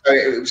 and so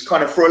it was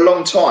kind of, for a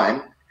long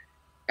time,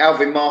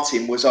 Alvin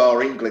Martin was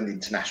our England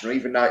international,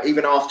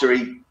 even after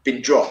he'd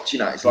been dropped, you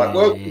know, it's like,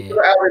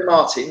 Alvin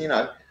Martin, you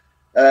know.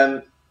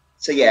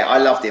 So I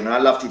loved him, and I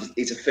loved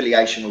his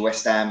affiliation with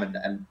West Ham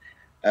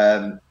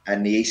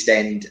and the East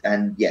End,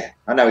 and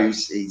I know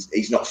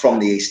he's not from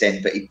the East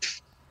End, but he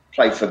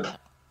played for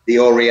the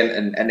Orient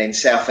and then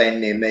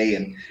Southend near me,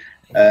 and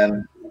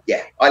I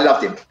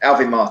loved him,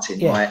 Alvin Martin.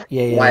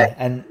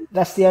 And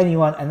that's the only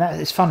one, and that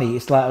it's funny.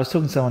 It's like I was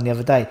talking to someone the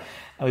other day,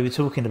 and we were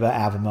talking about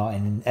Alvin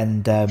Martin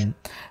and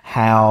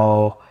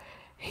how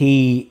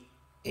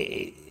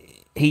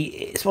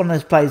it's one of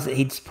those players that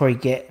he'd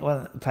get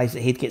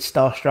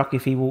starstruck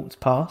if he walked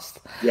past.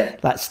 Yeah,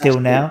 that's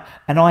still now,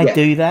 and I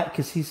do that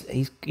because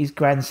his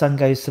grandson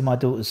goes to my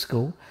daughter's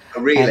school.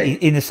 Oh, really?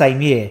 In the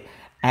same year,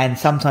 and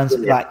sometimes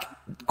like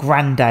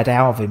Granddad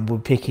Alvin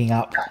would picking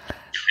up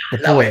the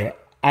boy,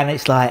 and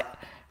it's like,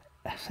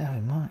 that's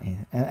Alvin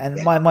Martin,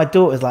 and my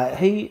daughter's like,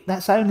 who?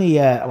 That's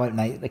only I won't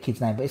know the kid's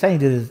name, but it's only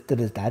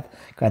Dilla's dad,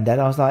 Granddad.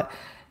 I was like,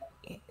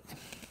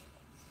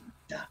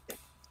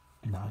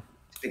 no.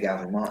 Big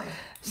Alvin Martin.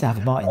 It's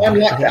Alvin Martin. I'm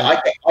like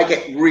that. I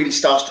get really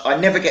starstruck. I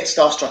never get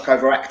starstruck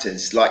over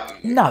actors.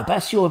 Like no,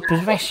 that's your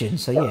profession.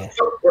 So yeah,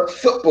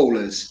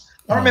 footballers.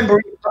 I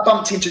remember I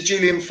bumped into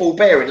Julian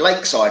Fulbert in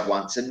Lakeside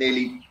once and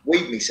nearly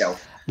weed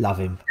myself. Love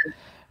him.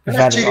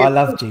 I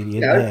love Julian.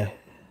 You know, yeah.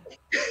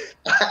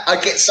 I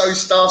get so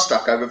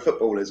starstruck over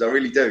footballers. I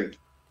really do.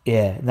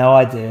 Yeah, no,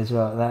 I do as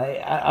well.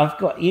 I've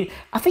got you.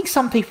 I think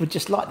some people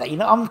just like that. You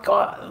know,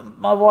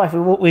 my wife.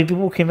 We'd be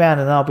walking around,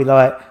 and I'll be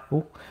like,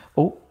 oh,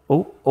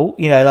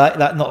 you know, like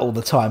not all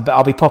the time, but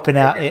I'll be popping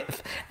out,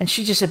 and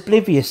she's just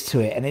oblivious to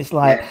it. And it's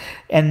like,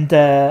 it's.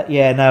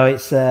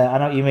 I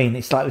know what you mean.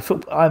 It's like with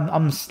football.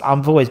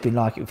 I've always been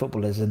like it with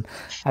footballers, and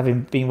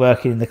having been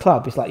working in the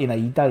club, it's like, you know,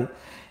 you don't.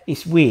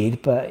 It's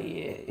weird, but.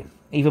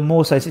 Even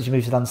more so since you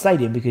moved to London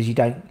Stadium, because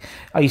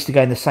I used to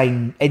go in the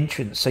same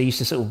entrance, so I used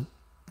to sort of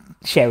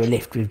share a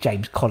lift with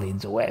James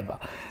Collins or whatever.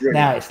 Yeah.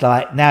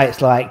 Now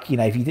it's like, you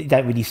know, if you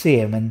don't really see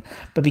him,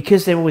 but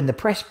because they're all in the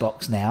press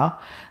box now,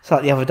 it's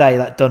like the other day,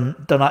 like Don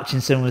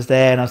Hutchinson was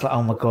there, and I was like,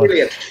 oh my god,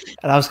 brilliant.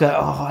 And I was going,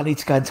 oh, I need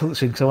to go and talk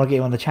to him because I want to get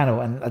him on the channel,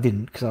 and I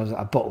didn't because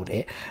I bottled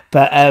it,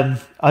 but I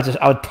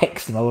would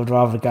text him. I would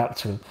rather go up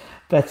to him.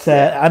 But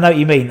I know what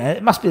you mean.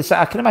 It must be.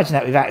 I can imagine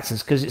that with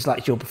actors because it's like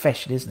it's your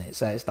profession, isn't it?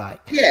 So it's like,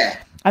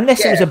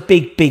 unless it was a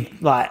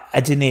big like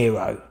a De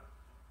Niro,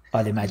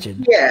 I'd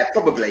imagine. Yeah,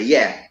 probably.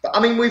 Yeah, but I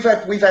mean, we've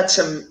had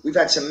some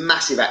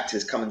massive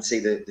actors come and see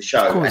the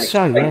show. Of course,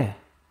 yeah.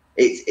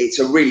 It's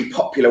a really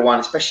popular one,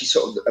 especially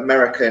sort of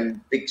American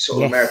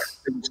American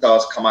film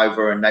stars come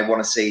over and they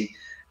want to see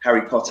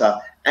Harry Potter,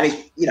 and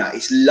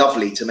it's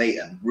lovely to meet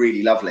them,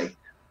 really lovely.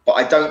 But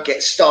I don't get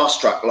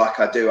starstruck like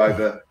I do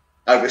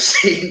over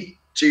seeing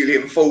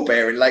Julian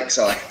Fulbert in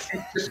Lakeside.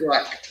 Just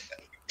like,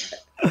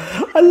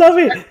 I love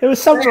it. There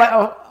was something like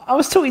I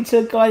was talking to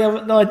a guy,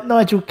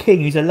 Nigel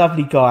King, who's a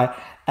lovely guy,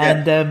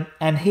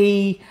 and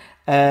he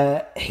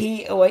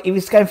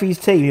was going for his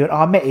team. He went,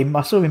 I met him.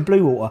 I saw him in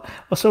Blue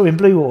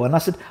Water, and I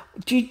said,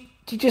 do you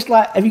just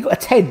like, have you got a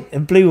tent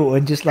in Blue Water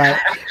and just like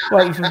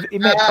wait for?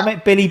 I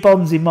met Billy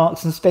Bonds in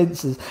Marks and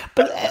Spencer's,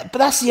 but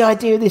that's the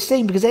idea of this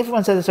scene because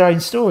everyone's had their own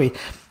story.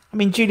 I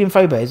mean, Julian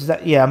Fulbert is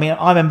that? Yeah, I mean,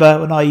 I remember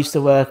when I used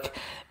to work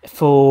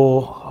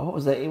for what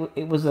was it?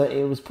 It was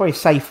probably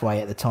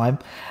Safeway at the time,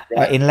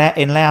 in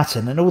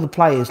Loughton, and all the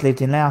players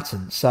lived in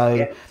Loughton.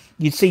 So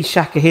you'd see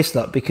Shaka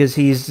Hislop because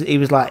he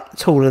was like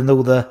taller than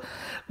all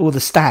the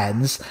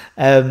stands.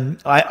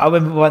 I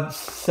remember once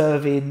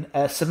serving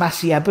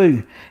Samasi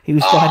Abu. He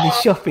was buying his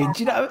shopping. Do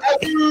you know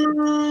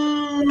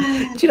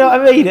what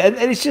I mean? And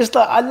it's just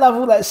like I love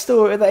all that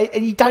story,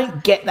 and you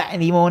don't get that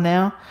anymore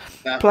now.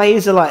 No.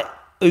 Players are like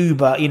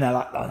Uber, you know,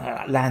 like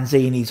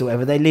Lanzini's or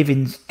whatever. They live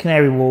in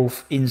Canary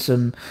Wharf in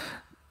some,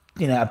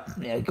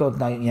 God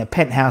knows,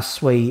 penthouse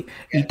suite.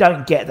 You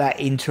don't get that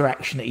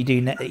interaction that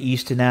you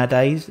used to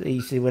nowadays. That you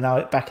used to when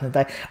I back in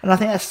the day, and I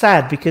think that's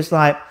sad because,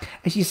 like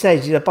as you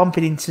said,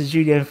 bumping into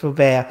Julien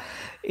Fulbert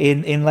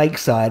in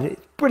Lakeside,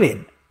 it's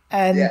brilliant.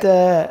 And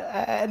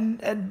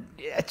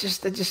it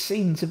just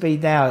seems to be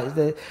now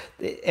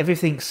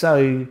everything's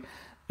so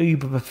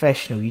uber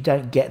professional. You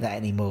don't get that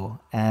anymore,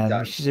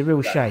 which is a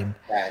real shame.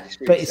 It's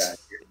really sad.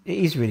 It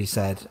is really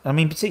sad. I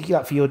mean, particularly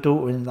like for your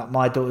daughter and like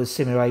my daughter's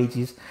similar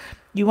ages,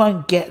 you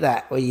won't get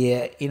that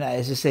where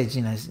as I said,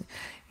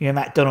 you're at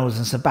McDonald's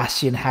and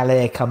Sebastian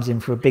Haller comes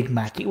in for a Big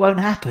Mac. It won't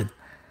happen.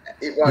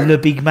 It won't. Le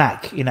Big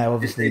Mac,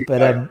 obviously,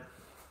 but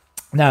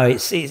no,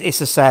 it's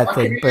a sad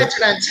thing. I can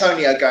imagine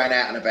Antonio going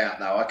out and about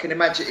though. I can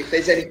imagine if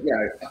there's any,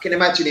 I can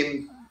imagine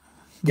him.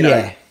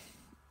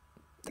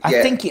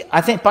 I think it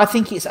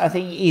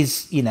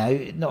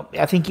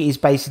is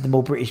based on the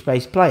more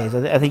British-based players.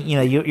 I think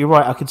you're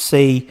right. You could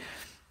see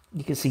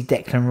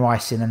Declan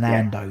Rice in a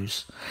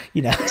Nando's.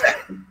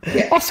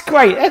 That's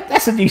great.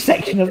 That's a new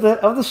section of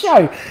the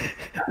show.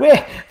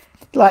 Where,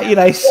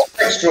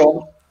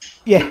 strong.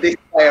 Yeah, this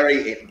player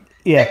eating.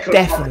 Yeah,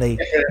 definitely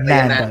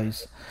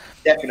Nando's.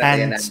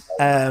 Definitely,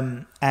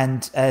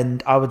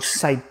 and I would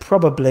say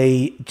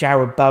probably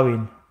Jared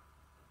Bowen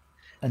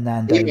and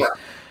Nando's.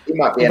 He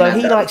might be. Although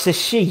he likes a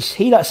sheesh.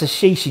 He likes a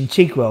sheesh in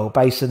Chigwell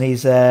based on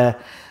his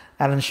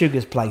Alan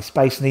Sugar's place,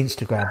 based on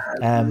Instagram.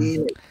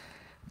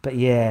 But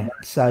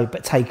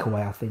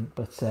takeaway, I think.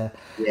 But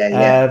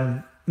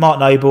Mark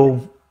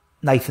Noble,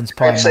 Nathan's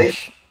Pie and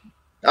Mash.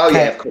 Oh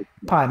yeah, of course.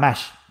 Pie and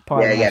Mash.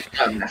 KFC.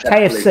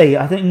 Absolutely.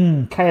 I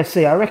think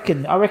KFC. I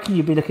reckon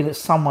you'd be looking at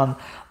someone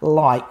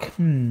like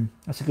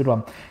that's a good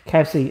one.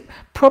 KFC.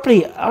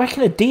 Probably. I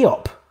reckon a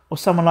Diop or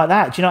someone like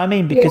that. Do you know what I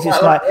mean? Because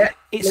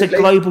it's a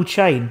global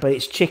chain, but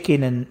it's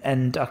chicken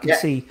and I can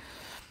see.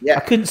 Yeah. I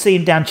couldn't see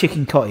him down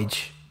Chicken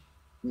Cottage.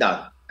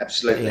 No,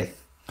 absolutely.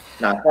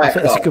 No,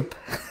 that's good.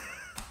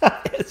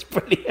 It's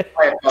brilliant.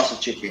 Buy a glass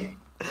of chicken.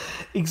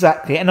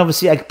 Exactly, and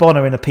obviously Egg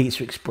Bonner in a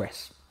Pizza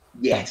Express.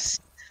 Yes.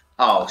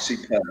 Oh,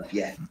 superb!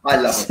 Yeah, I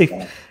love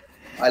him.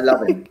 I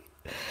love him.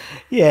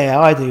 Yeah,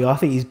 I do. I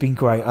think he's been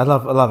great. I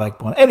love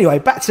Eggbon. Anyway,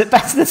 back to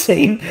the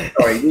team.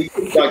 Sorry, we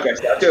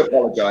digressed. I do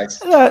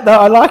apologise. No,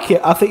 I like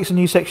it. I think it's a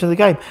new section of the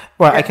game.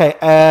 Right, okay.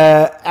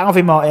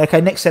 Alvin Martin.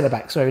 Okay, next centre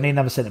back. Sorry, we need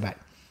another centre back.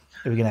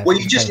 Well,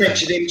 you just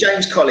mentioned him,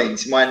 James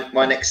Collins,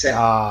 my next centre.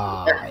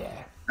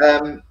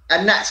 Yeah.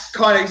 And that's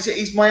kind of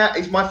he's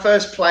my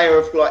first player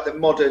of like the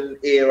modern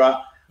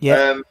era.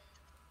 Yeah.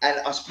 And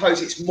I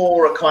suppose it's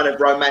more a kind of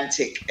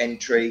romantic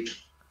entry,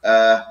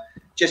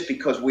 just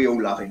because we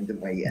all love him,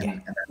 don't we?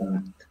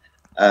 And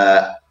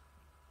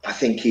I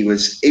think he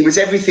was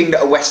everything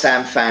that a West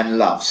Ham fan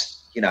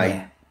loves. You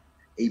know,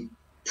 he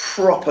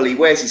properly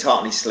wears his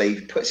heart on his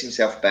sleeve, puts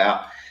himself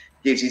about,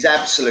 gives his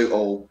absolute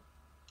all.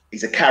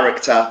 He's a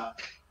character,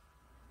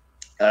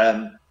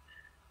 and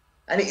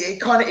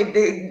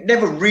it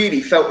never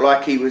really felt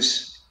like he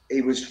was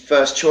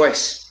first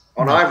choice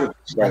on either of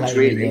his roles,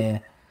 really.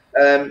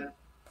 Yeah.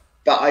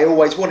 But I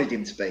always wanted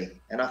him to be,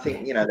 and I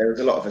think there was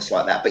a lot of us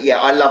like that. But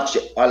yeah, I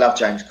love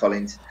James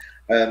Collins.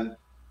 I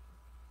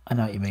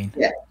know what you mean.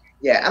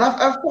 Yeah, and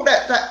I've thought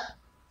that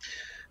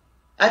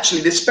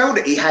actually the spell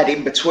that he had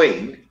in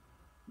between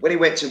when he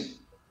went to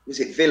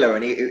Villa,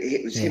 and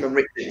it was him and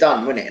Richard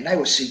Dunn, wasn't it? And they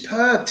were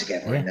superb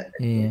together in that.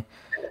 Yeah.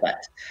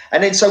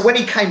 And then so when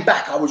he came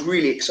back, I was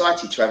really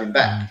excited to have him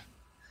back.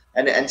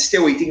 And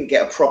still he didn't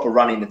get a proper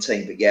run in the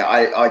team, but yeah,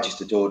 I just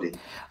adored him.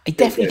 He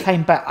definitely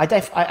came back. I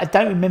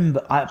don't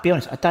remember. I'll be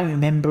honest, I don't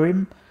remember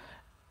him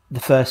the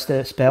first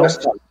spell.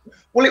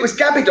 Well, it was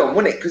Gabidon,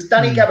 wasn't it? Because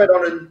Danny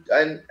Gabidon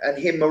and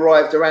him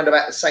arrived around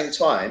about the same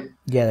time.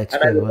 Yeah,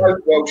 and they were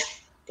both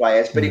Welsh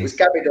players, but it was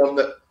Gabidon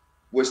that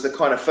was the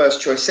kind of first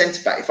choice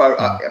centre back,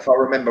 if I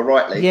remember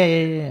rightly.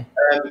 Yeah.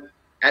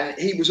 And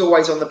he was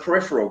always on the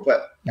peripheral,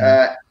 but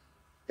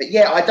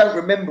yeah, I don't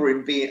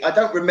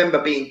remember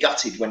being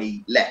gutted when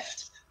he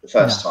left the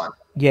first time.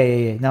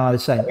 Yeah. No, I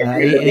was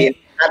saying.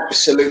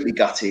 Absolutely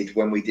gutted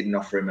when we didn't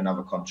offer him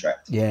another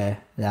contract. Yeah,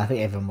 I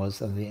think everyone was.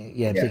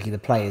 Particularly the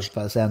players,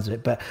 by the sounds of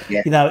it. But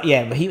but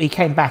he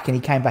came back, and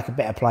he came back a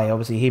better player.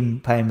 Obviously, him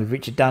playing with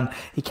Richard Dunn,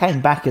 he came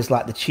back as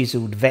like the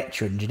chiselled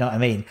veteran. Do you know what I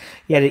mean?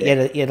 He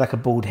had like a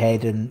bald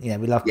head, and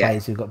we love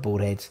players who've got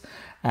bald heads.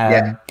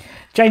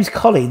 James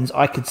Collins,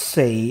 I could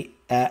see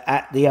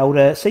at the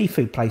older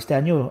seafood place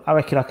down here. I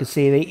reckon I could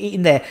see him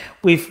eating there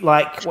with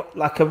like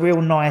a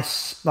real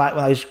nice, like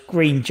one of those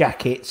green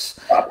jackets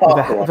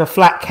with a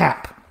flat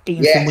cap,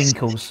 eating some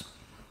winkles.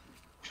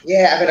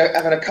 Yeah,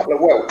 having a couple of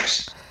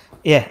whelks.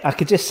 Yeah, I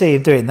could just see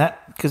him doing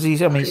that because he's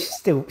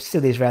still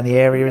is around the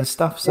area and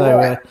stuff.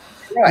 So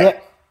we'll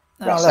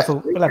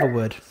have a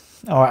word.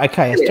 All right,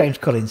 okay. It's James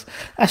Collins.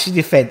 That's your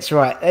defence,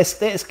 right?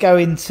 Let's go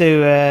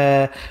into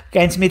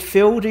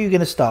midfield. Who are you going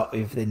to start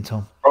with then,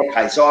 Tom?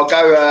 Okay, so I'll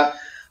go.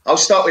 I'll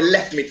start with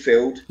left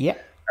midfield. Yeah.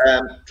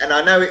 And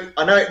I know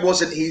it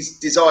wasn't his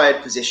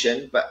desired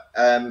position, but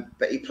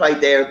he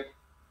played there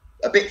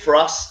a bit for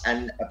us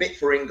and a bit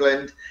for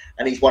England,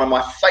 and he's one of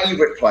my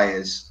favourite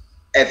players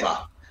ever.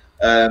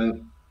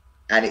 And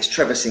it's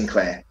Trevor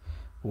Sinclair.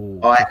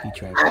 Ooh, I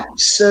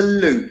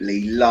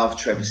absolutely love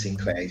Trevor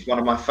Sinclair. He's one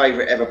of my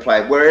favourite ever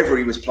players. Wherever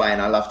he was playing,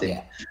 I loved him.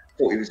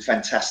 Thought he was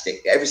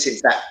fantastic. Ever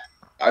since that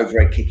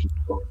overhead kick he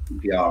got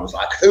QPR, I was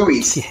like, who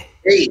is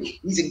he?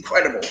 He's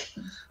incredible.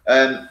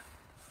 And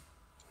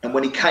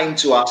when he came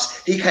to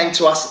us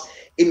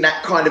in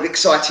that kind of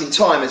exciting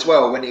time as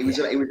well. When he was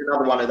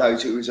another one of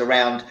those who was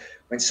around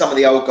when some of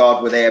the old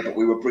guard were there, but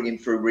we were bringing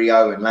through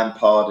Rio and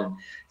Lampard, and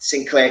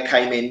Sinclair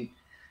came in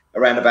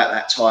around about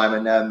that time,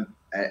 and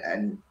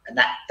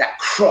that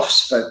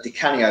cross for Di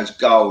Canio's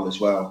goal as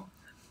well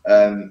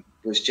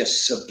was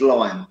just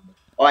sublime.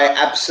 I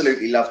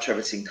absolutely love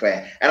Trevor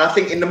Sinclair, and I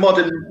think in the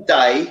modern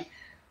day,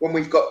 when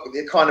we've got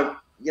the kind of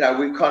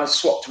we've kind of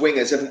swapped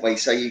wingers, haven't we?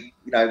 So it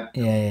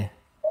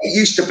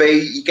used to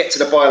be you get to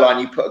the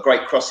byline, you put a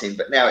great cross in,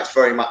 but now it's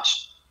very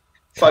much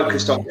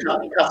focused on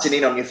cutting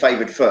in on your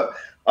favoured foot.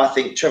 I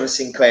think Trevor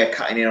Sinclair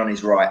cutting in on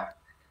his right,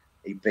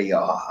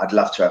 I'd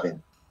love to have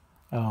him.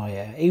 Oh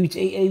yeah, he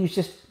was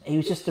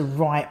just the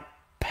right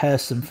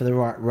person for the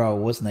right role,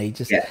 wasn't he?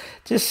 Just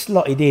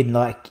slotted in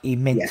like he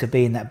meant to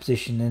be in that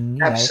position,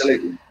 and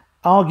absolutely.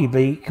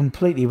 Arguably,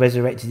 completely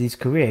resurrected his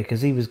career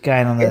because he was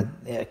going on a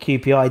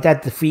QPR.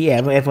 He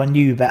had everyone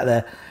knew about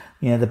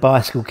the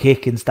bicycle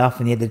kick and stuff,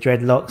 and he had the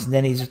dreadlocks, and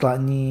then he's just like,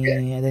 and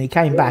then he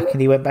came back and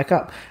he went back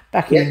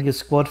in the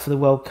squad for the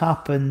World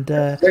Cup, and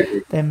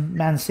then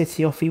Man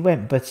City off he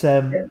went. But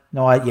I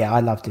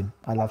loved him.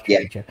 I loved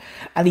Trevor.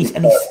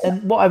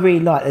 And what I really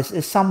like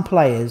there's some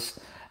players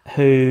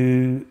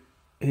who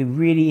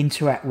really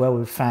interact well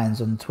with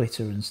fans on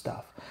Twitter and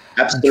stuff.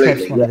 Absolutely, and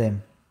Trev's one of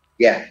them.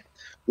 Yeah.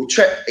 Well,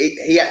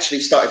 he actually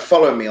started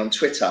following me on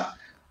Twitter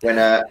when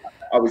I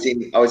was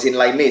in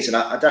Les Mis, and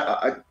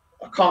I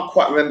can't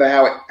quite remember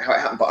how it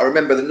happened, but I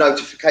remember the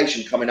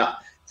notification coming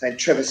up saying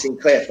Trevor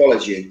Sinclair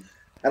follows you,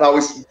 and I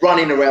was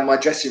running around my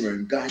dressing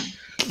room going,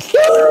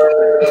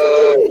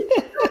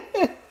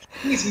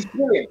 he's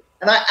brilliant.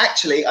 And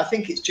I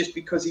think it's just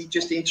because he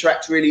just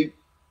interacts really,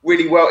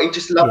 really well. He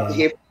just loves to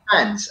hear from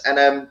fans,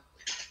 and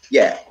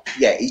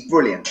he's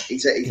brilliant.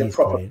 He's a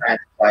proper fan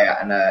player,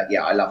 and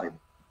I love him.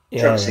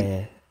 Yeah,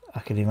 I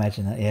can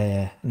imagine that.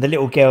 Yeah. And the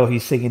little girl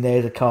who's singing there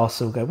at the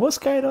castle, going, "What's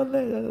going on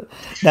there?"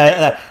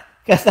 No.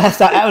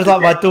 That was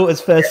like my daughter's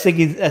first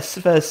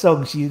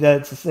song she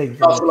learned to sing.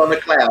 Castle on the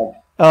Cloud.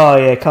 Oh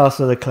yeah,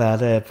 Castle of the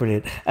Cloud, yeah,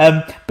 brilliant.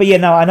 But yeah,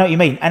 no, I know what you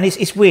mean, and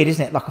it's weird,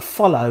 isn't it? Like a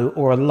follow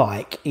or a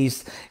like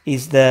is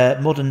the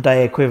modern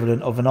day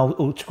equivalent of an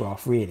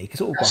autograph, really, because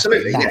autograph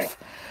Absolutely, is naff.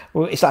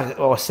 Well, it's like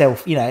or a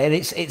self, and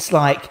it's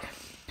like,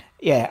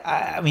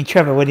 yeah. I mean,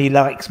 Trevor, when he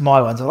likes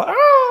my ones, I'm like,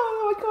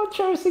 oh my god,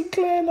 Trevor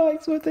Sinclair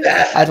likes one thing.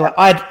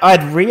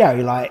 I'd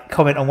Rio like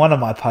comment on one of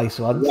my posts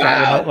once,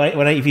 wow. like,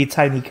 when I interviewed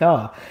Tony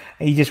Carr,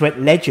 and he just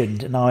went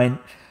legend, and I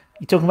went,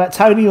 you talking about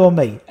Tony or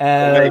me?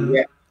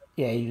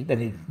 Yeah,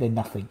 then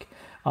nothing.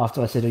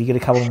 After I said, "Are you going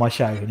to come on my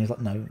show?" And he's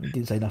like, "No," he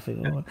didn't say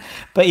nothing.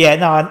 But yeah,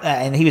 no,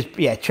 and he was.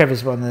 Yeah,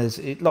 Trevor's one. There's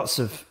lots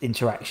of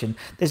interaction.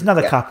 There's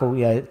another couple,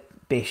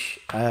 Bish.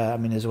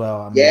 As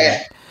well.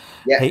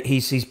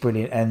 He's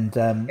brilliant,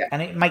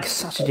 and it makes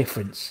such a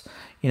difference.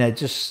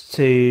 Just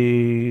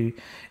to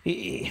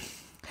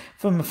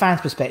from a fan's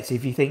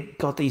perspective, you think,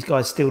 God, these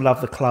guys still love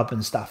the club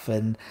and stuff,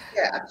 and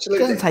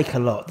absolutely. It doesn't take a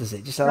lot, does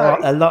it? Just a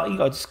lot. You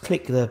got to just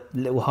click the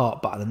little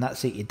heart button, and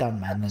that's it. You're done,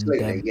 man.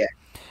 Absolutely,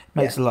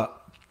 makes a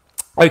lot.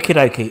 Okie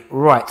dokie.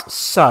 Right.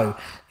 So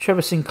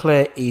Trevor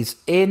Sinclair is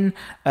in.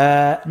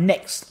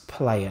 Next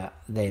player,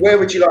 then. Where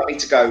would you like me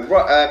to go?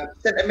 Right,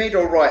 centre mid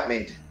or right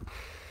mid?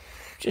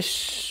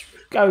 Just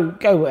go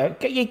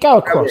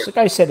across.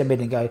 Go centre mid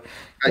and go.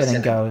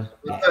 Go.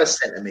 The first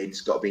centre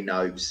mid's got to be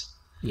Nobes.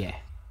 Yeah.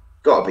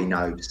 Got to be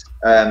Nobes.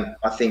 I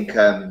think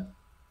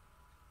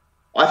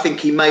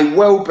he may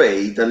well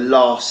be the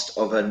last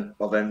of a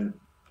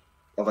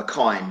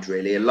kind,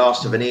 really, a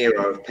last of an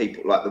era of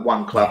people like the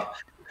one club.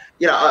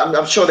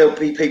 I'm sure there'll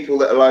be people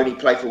that will only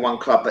play for one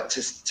club, but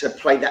to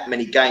play that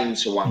many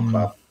games for one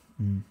club.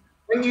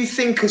 When you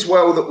think as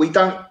well that we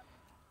don't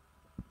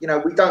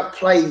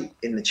play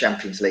in the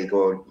Champions League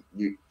or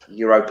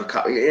Europa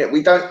Cup,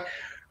 we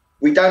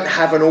don't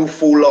have an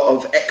awful lot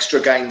of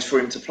extra games for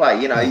him to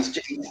play.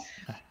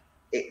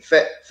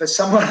 For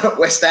someone at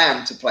West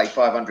Ham to play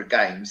 500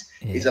 games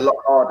is a lot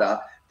harder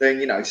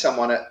than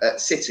someone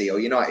at City or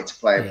United to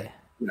play.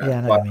 I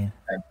know what I mean.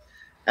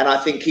 And I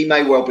think he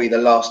may well be the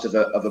last of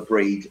a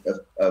breed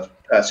of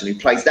person who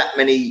plays that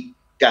many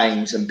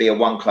games and be a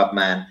one club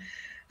man.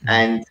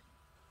 And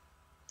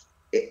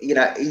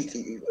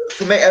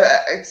for me,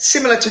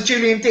 similar to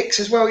Julian Dix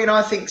as well.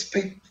 I think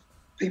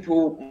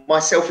people,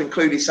 myself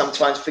included,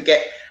 sometimes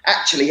forget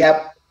actually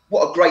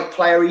what a great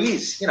player he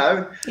is. And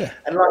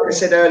like I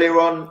said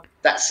earlier on,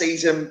 that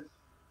season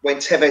when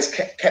Tevez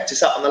kept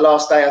us up on the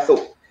last day, I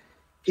thought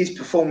his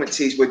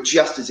performances were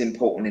just as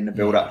important in the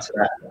build-up to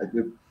that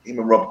with him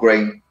and Rob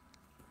Green.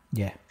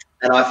 Yeah.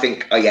 And I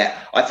think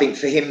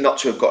for him not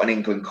to have got an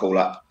England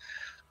call-up,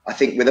 I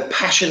think with the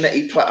passion that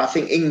he played, I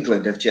think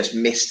England have just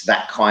missed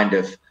that kind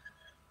of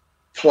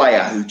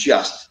player who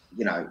just,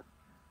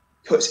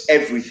 puts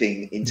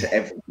everything into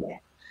everything.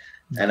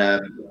 And I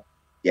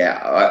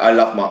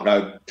love Mark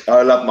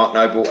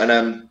Noble.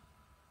 And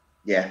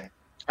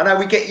I know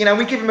we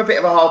give him a bit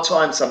of a hard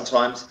time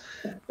sometimes,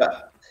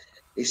 but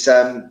it's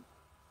I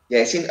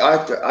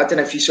don't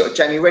know if you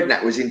Jamie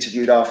Redknapp was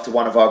interviewed after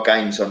one of our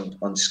games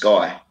on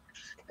Sky,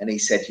 and he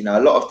said,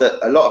 a lot of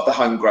the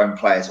homegrown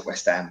players at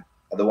West Ham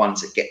are the ones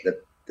that get the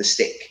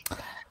stick,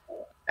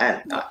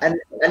 and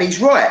he's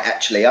right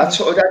actually. I I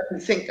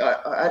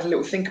had a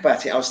little think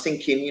about it. I was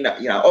thinking,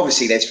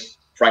 obviously there's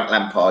Frank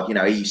Lampard. He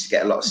used to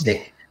get a lot of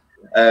stick,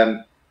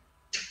 and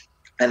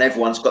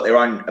everyone's got their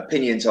own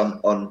opinions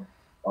on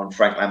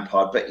Frank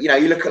Lampard. But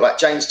you look at like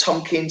James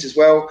Tompkins as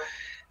well.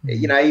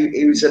 He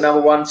was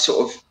another one.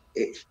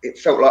 It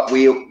felt like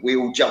we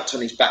all jumped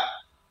on his back.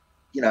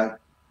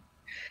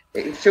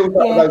 It feels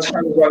like those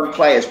homegrown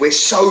players. We're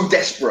so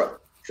desperate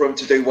for them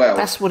to do well.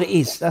 That's what it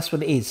is.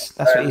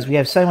 We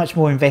have so much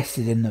more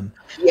invested in them.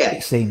 Yeah,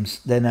 it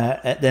seems than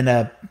I don't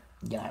know,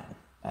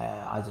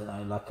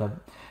 like a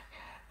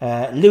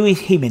Luis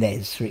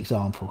Jimenez, for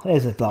example.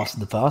 There's a blast in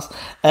the past.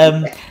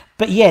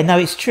 But yeah, no,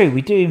 it's true.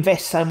 We do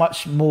invest so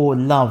much more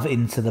love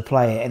into the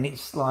player, and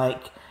it's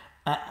like,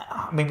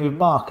 with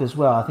Mark as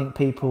well. I think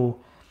people,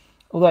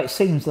 although it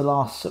seems the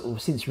last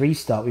since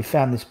restart, we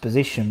found this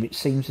position which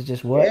seems to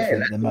just work for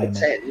him at the moment.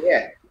 10,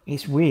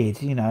 It's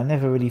weird, I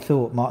never really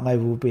thought Mark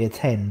Noble would be a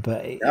 10,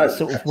 but it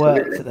sort of absolutely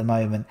works at the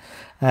moment.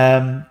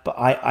 But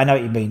I know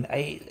what you mean.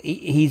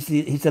 He's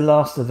the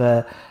last of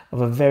a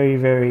very,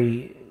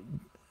 very.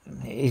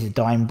 He's a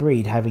dying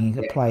breed, having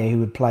a player who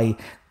would play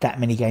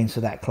that many games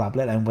for that club,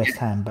 let alone West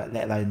Ham, but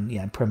let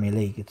alone Premier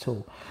League at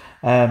all.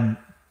 And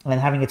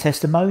having a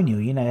testimonial,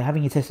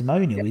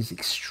 is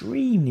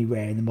extremely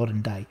rare in the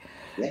modern day.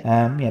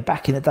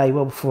 Back in the day,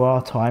 well before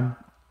our time,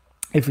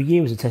 every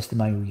year was a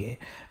testimonial year,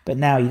 but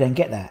now you don't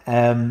get that.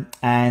 And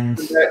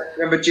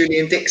remember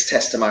Julian Dix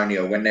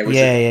testimonial when there was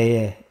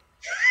it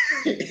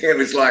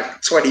was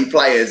like 20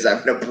 players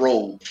having a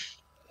brawl.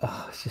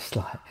 Oh, it's just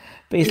like,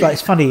 but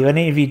it's funny when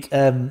I interviewed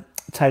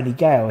Tony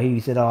Gale, he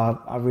said,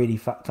 "I really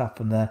fucked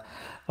up on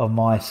of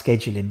my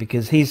scheduling,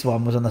 because his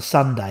one was on a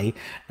Sunday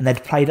and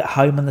they'd played at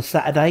home on the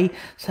Saturday,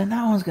 so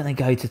no one's going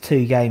to go to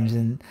 2 games,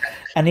 and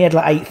he had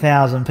like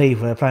 8,000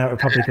 people. They're playing at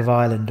Republic of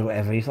Ireland or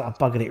whatever. He's like, I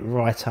buggered it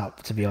right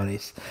up, to be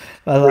honest.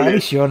 But I was like, at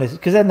least you're honest,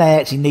 because then they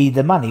actually need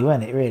the money,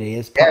 weren't it? Really,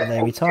 as part of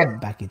their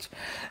retirement package.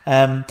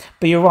 But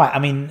you're right. I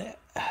mean,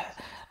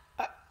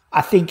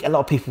 I think a lot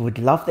of people would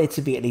love there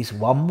to be at least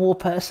one more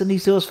person who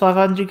scores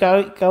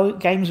 500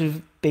 games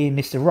with being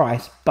Mr.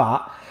 Rice,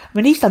 but I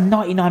mean, he's done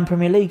 99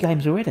 Premier League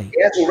games already.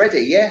 He has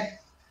already, yeah.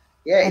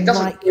 It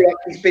doesn't feel like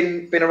he's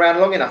been around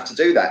long enough to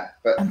do that.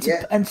 But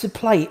and to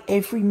play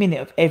every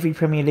minute of every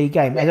Premier League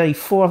game. There's only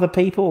 4 other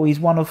people, or he's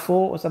one of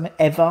 4 or something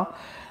ever.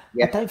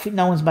 Yeah. I don't think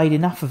no one's made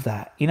enough of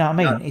that. You know what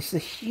I mean? No. It's a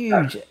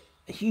huge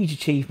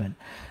achievement.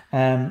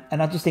 And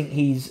I just think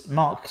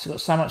Mark's got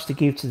so much to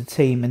give to the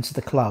team and to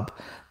the club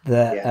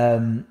that I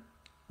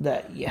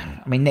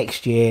mean,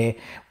 next year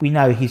we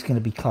know he's going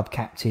to be club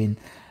captain,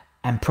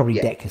 and probably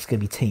Declan's going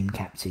to be team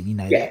captain. You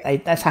know,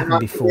 that's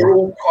happened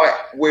before.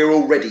 We're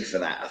all ready for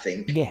that, I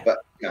think. Yeah. But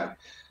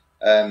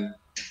I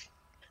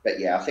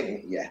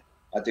think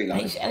I do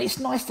like it. And it's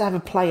nice to have a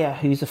player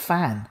who's a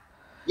fan.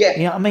 Yeah.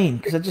 You know what I mean?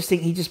 Because I just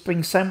think he just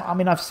brings so much. I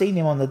mean, I've seen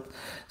him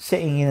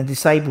sitting in a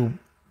disabled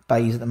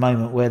bays at the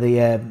moment, where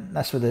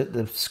that's where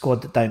the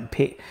squad that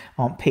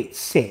aren't picked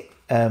sit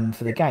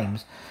for the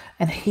games,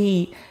 and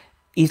he's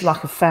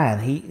like a fan.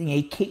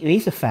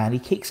 He's a fan. He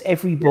kicks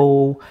every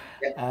ball.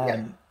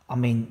 I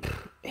mean,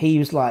 he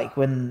was like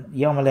when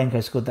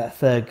Yarmolenko scored that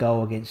 3rd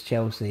goal against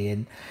Chelsea,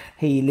 and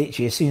he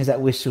literally, as soon as that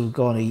whistle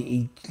gone,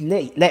 he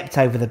leapt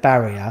over the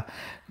barrier,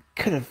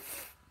 could have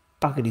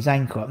buggered his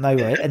ankle up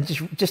nowhere, and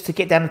just to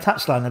get down the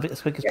touchline a bit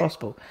as quick as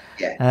possible.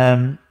 Yeah,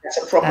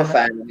 that's a proper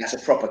fan. That's a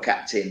proper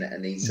captain,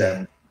 and he's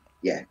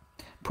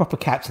proper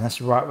captain. That's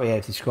the right way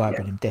of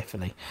describing him.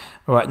 Definitely.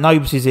 All right,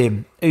 Nobes is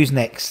in. Who's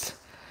next?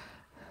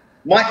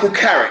 Michael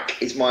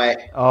Carrick is my.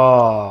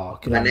 Oh,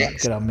 good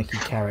on Mickey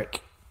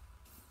Carrick.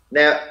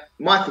 Now,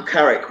 Michael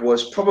Carrick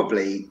was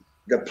probably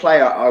the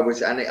player I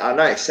was, and I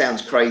know it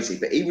sounds crazy,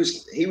 but he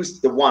was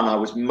the one I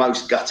was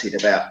most gutted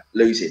about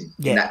losing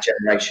in that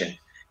generation.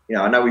 You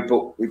know, I know we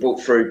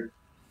brought through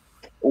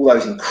all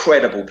those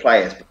incredible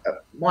players,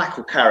 but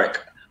Michael Carrick,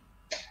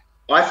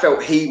 I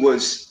felt he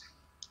was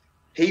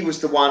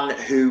the one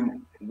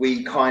who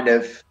we kind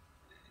of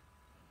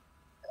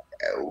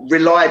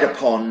relied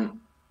upon.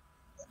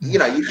 You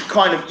know, you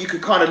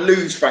could kind of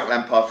lose Frank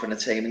Lampard from the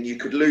team, and you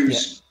could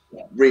lose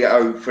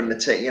Rio from the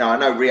team. You know, I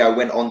know Rio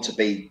went on to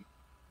be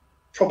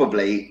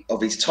probably of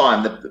his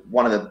time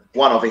one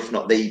of if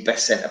not the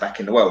best centre back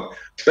in the world,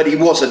 but he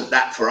wasn't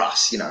that for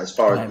us. You know, as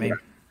far as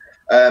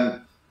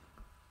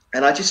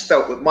and I just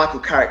felt that Michael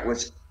Carrick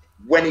was,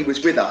 when he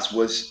was with us,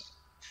 was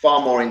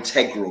far more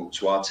integral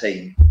to our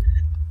team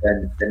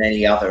than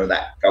any other of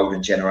that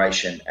golden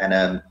generation.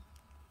 And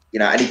you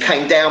know, and he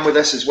came down with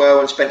us as well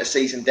and spent a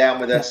season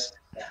down with us.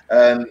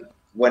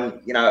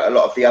 When, you know, a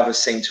lot of the others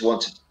seemed to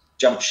want to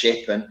jump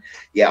ship, and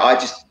I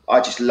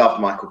just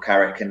loved Michael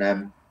Carrick, and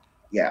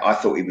I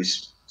thought he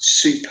was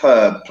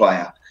superb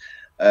player,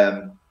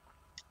 and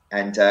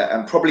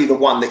probably the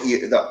one that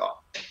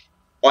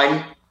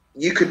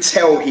you could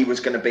tell he was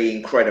going to be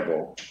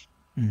incredible.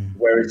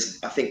 Whereas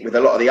I think with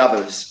a lot of the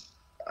others,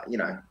 you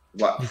know,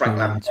 like Frank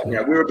Lampard, you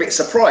know, we were a bit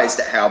surprised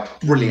at how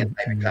brilliant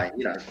they became,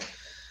 you know.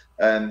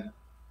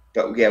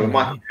 But with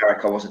Michael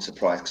Carrick, I wasn't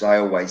surprised, because I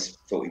always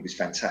thought he was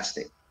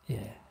fantastic. Yeah.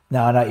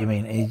 No, I know what you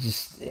mean. And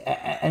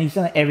he's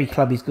done it every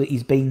club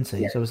he's been to.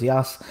 So obviously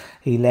us,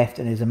 he left,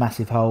 and there's a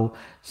massive hole.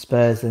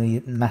 Spurs,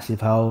 and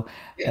massive hole.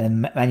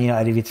 And Man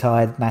United, he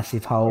retired,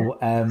 massive hole.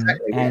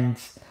 And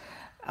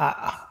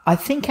I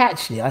think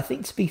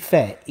to be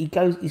fair, he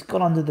goes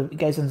under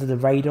the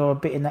radar a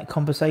bit in that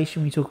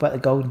conversation when you talk about the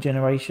golden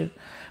generation,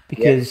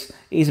 because it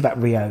is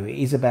about Rio, it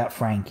is about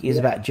Frank, it is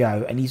about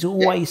Joe, and he's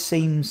always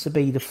seems to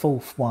be the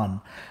 4th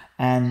one.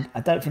 And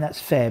I don't think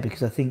that's fair,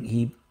 because I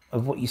think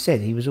of what you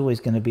said, he was always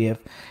going to be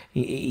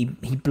he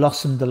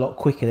blossomed a lot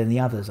quicker than the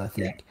others, I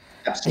think.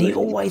 And he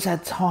always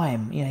had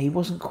time. You know, he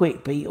wasn't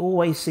quick, but he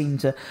always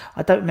seemed to.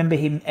 I don't remember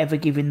him ever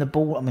giving the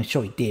ball. I mean,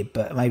 sure he did,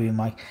 but maybe in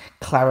my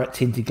claret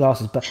tinted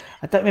glasses. But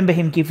I don't remember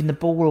him giving the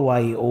ball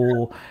away,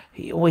 or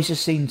he always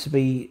just seemed to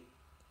be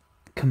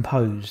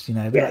composed. You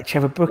know, a bit like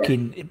Trevor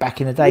Brooking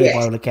back in the day,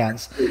 by all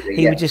accounts.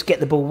 He would just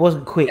get the ball.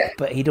 Wasn't quick,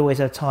 but he'd always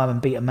have time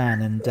and beat a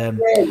man. And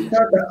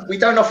we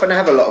don't often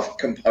have a lot of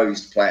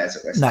composed players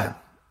at West Ham.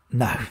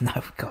 No,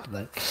 God,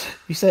 no.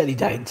 You certainly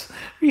don't.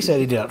 You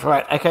certainly don't.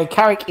 Right, okay,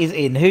 Carrick is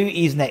in. Who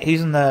is next?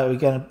 Who's on we're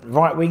going to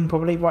right wing,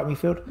 probably, right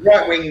midfield?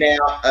 Right wing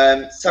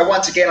now. So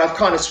once again, I've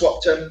kind of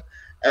swapped them.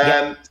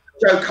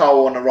 Joe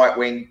Cole on the right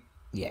wing.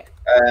 Yeah.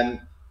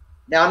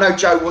 Now, I know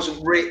Joe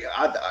wasn't really,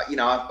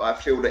 I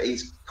feel that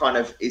he's kind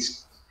of,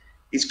 his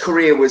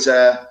career was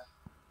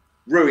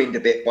ruined a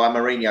bit by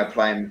Mourinho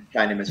playing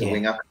him as a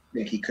winger. I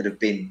think he could have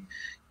been,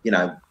 you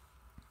know,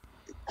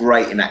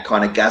 great in that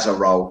kind of Gaza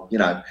role, you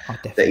know,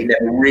 that he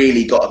never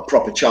really got a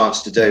proper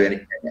chance to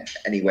do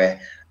anywhere.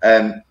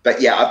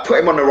 But yeah, I put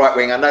him on the right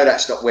wing. I know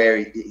that's not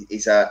where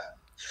his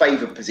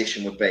favoured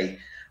position would be.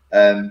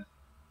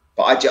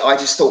 but I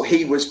just thought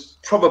he was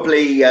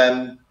probably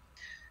the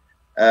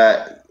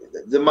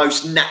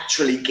most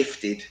naturally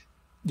gifted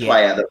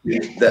player that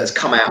has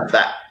come out of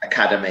that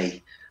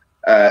academy,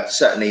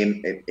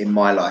 certainly in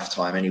my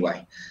lifetime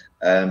anyway.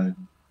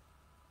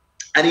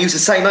 And he was the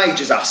same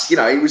age as us, he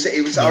was.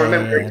 I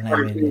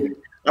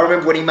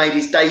remember when he made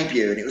his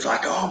debut, and it was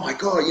like, oh my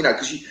God,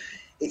 because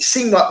it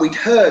seemed like we'd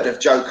heard of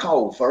Joe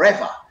Cole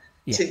forever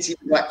since he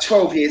was like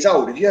 12 years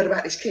old. Have you heard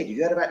about this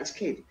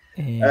kid?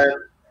 Yeah.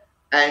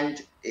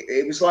 And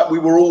it was like we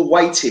were all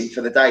waiting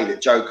for the day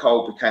that Joe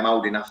Cole became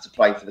old enough to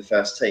play for the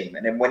first team.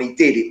 And then when he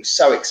did, it was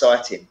so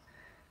exciting.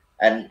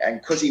 And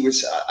because he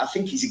was, I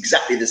think he's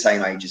exactly the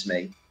same age as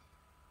me.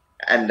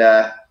 And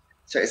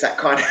so it's that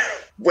kind of,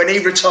 when he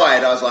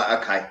retired, I was like,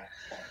 okay,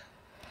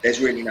 there's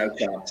really no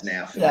chance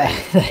now for me.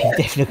 They're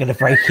definitely going to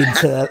break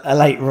into a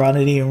late run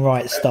and Ian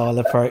Wright style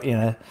approach,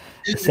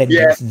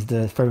 ascendance into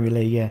the Premier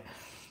League,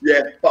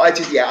 Yeah, but I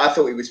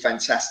thought he was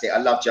fantastic. I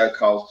love Joe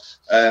Cole.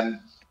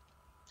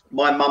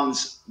 My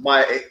mum's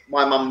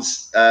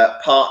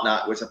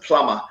partner was a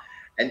plumber,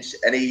 and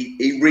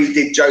he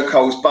redid Joe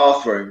Cole's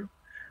bathroom,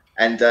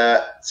 and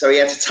so he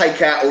had to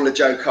take out all of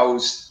Joe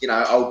Cole's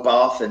old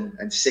bath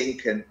and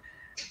sink, and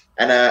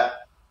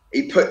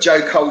he put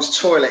Joe Cole's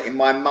toilet in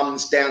my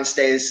mum's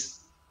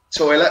downstairs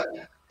toilet.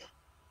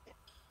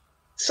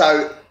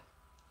 So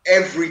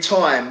every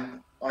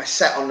time I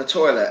sat on the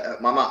toilet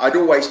at my mum, I'd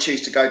always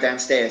choose to go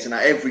downstairs, and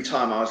every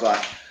time I was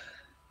like,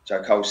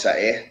 Joe Cole sat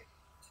here.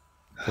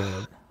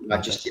 I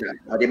just,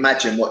 I'd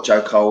imagine what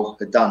Joe Cole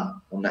had done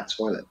on that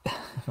toilet.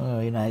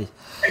 Oh,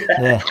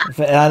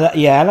 but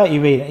I like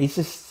you reading.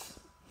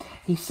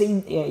 He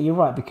seemed, you're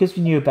right, because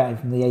we knew about him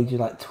from the age of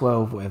like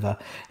 12 or whatever.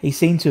 He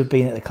seemed to have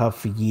been at the club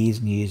for years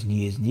and years and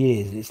years and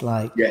years. It's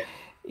like,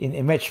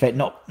 in retrospect,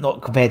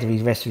 not compared to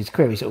the rest of his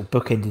career, he sort of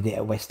bookended it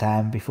at West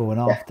Ham before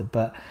and after.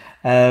 But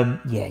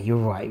you're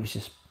right.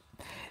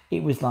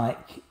 It was like.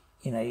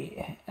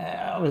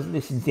 I was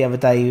listening to the other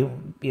day.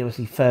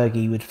 Obviously,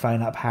 Fergie would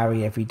phone up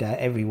Harry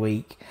every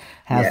week.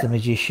 How's the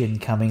magician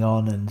coming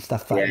on and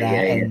stuff like that?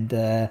 And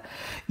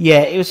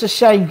it was a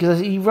shame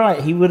because you're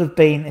right. He would have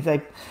been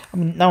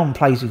no one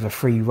plays with a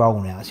free role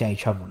now. It's the only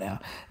trouble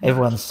now.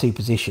 Everyone's two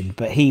positioned,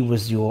 but he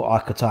was your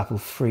archetypal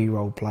free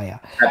role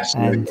player.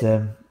 Absolutely.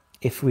 And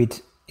if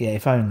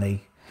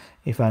only.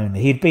 If only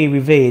he'd be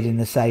revered in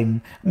the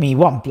same. I mean, he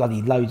won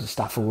bloody loads of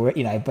stuff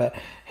already, but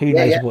who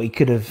knows what he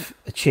could have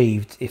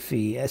achieved if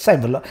he.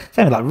 Same with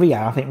like Rio.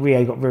 I think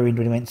Rio got ruined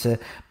when he went to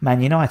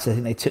Man United. I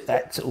think they took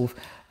that sort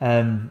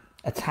of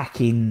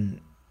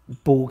attacking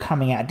ball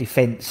coming out of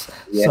defence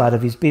side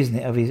of his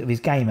business of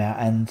his game out,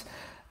 and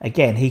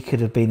again he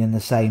could have been in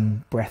the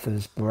same breath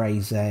as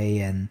Barese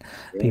and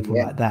people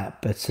like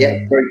that. But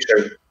very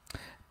true.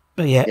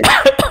 But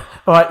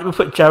all right, we'll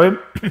put Joe in.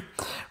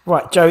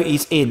 Right, Joe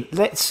is in.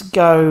 Let's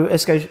go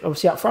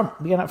obviously up front.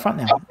 We're going up front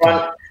now. Up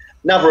front,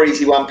 another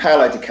easy one,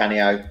 Paolo Di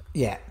Canio.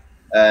 Yeah.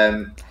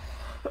 I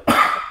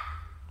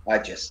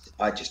just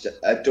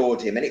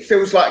adored him. And it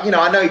feels like,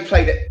 I know he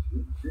played at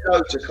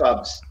loads of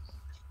clubs,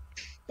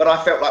 but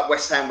I felt like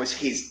West Ham was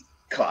his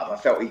club. I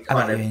felt he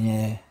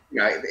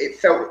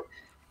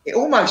it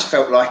almost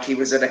felt like he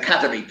was an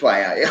academy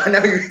player. I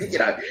know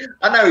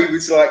he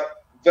was like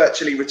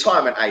virtually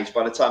retirement age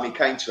by the time he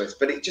came to us,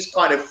 but it just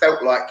kind of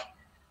felt like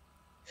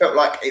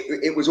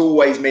it was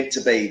always meant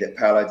to be that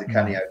Paolo Di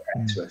Canio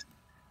came to us.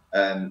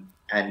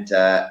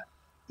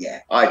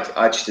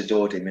 I just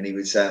adored him, and he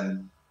was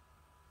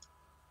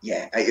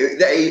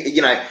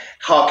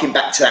harking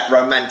back to that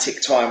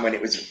romantic time when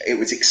it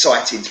was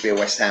exciting to be a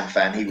West Ham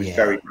fan. He was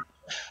very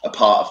a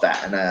part of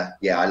that, and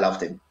I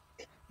loved him.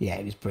 Yeah,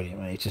 he was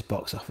brilliant. It was just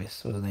box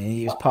office, wasn't he?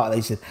 He was part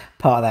of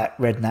that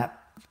Redknapp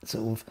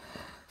sort of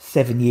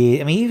 7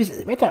 years. I mean,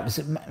 Redknapp was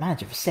a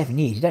manager for 7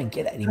 years. You don't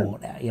get that anymore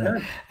now,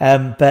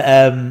 But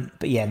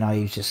he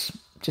was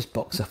just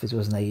box office,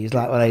 wasn't he? He was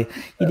like,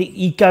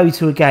 you go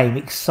to a game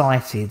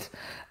excited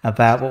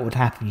about what would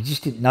happen. You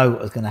just didn't know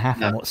what was going to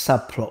happen, what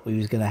subplot we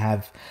was going to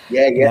have.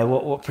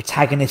 What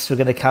protagonists were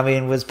going to come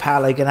in. Was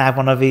Paolo going to have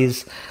one of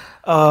his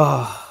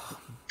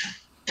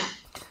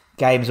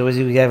games, or was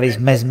he going to have his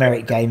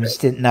mesmeric games?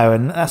 Didn't know,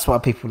 and that's why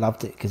people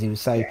loved it, because he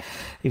was so.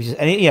 He was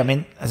just, I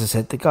mean, as I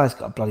said, the guy's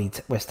got a bloody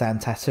West Ham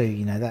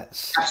tattoo.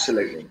 That's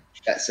absolutely,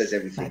 that says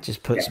everything. That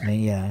just puts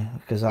me,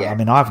 because I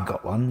mean, I haven't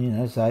got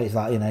one, so it's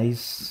like,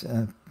 he's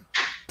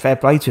fair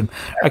play to him.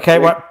 Okay,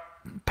 right,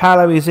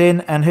 Paolo is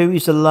in, and who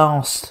is the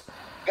last?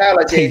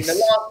 Paolo's in, the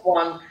last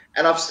one,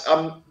 and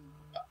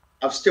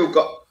I've still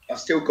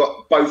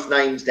got both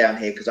names down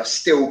here because I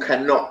still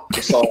cannot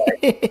decide.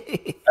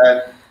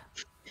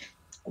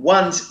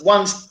 One's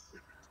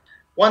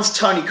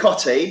Tony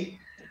Cottee,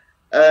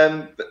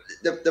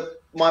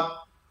 but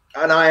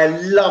and I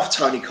love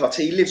Tony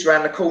Cottee. He lives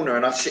around the corner,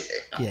 and I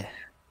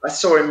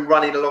saw him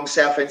running along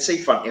Southend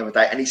Seafront the other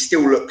day, and he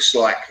still looks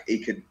like he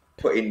could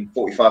put in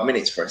 45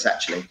 minutes for us.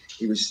 Actually,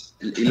 he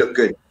looked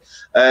good.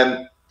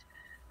 But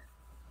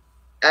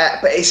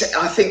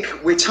I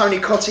think with Tony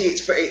Cottee,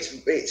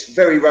 it's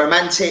very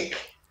romantic.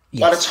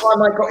 Yes. By the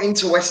time I got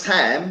into West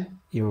Ham,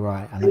 You're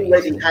right. He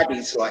already had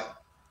his like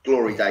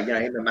glory day,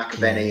 him and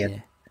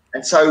McAvenny.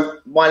 And so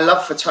my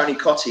love for Tony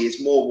Cottee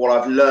is more what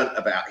I've learnt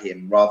about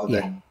him rather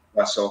than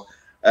what I saw.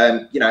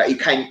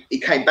 He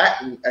came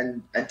back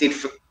and did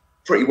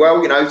pretty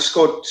well,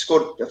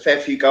 scored a fair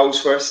few goals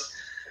for us,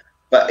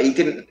 but he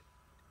didn't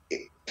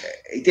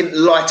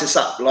light us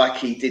up like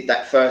he did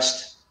that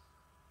first,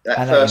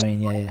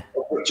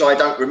 which I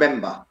don't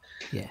remember.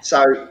 Yeah.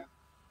 So,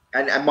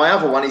 and my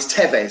other one is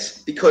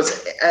Tevez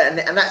because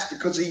that's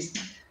because he's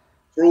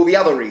for all the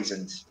other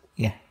reasons.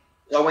 Yeah.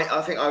 I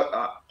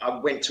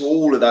went to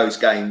all of those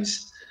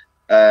games,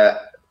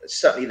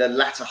 certainly the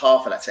latter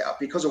half of that setup,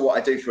 because of what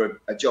I do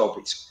for a job.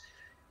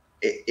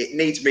 It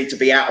needs me to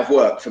be out of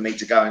work for me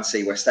to go and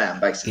see West Ham,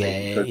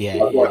 basically.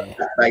 I work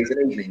days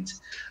and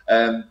evenings.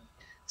 But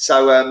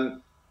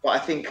I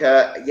think,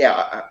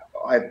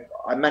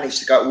 I managed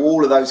to go to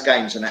all of those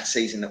games in that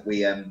season that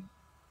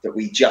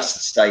we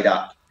just stayed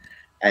up,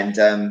 and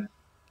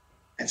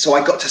so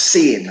I got to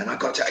see him, and I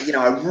got to,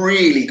 I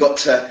really got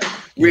to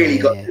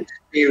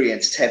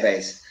experience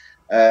Tevez,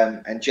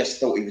 and just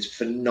thought he was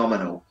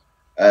phenomenal.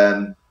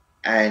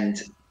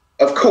 And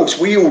of course,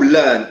 we all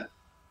learned,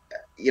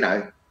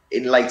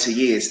 in later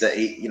years that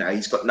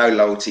he's got no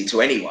loyalty to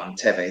anyone,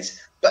 Tevez.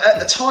 But at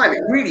the time,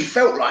 it really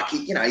felt like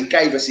he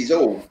gave us his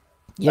all.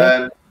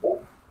 Yeah.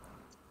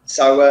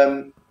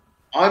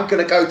 I'm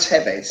going to go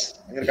Tevez.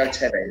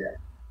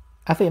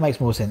 I think it makes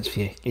more sense for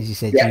you, as you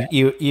said. Yeah.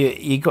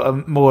 You got a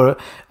more.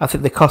 I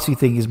think the Cottee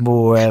thing is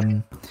more, as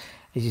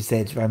you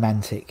said,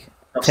 romantic.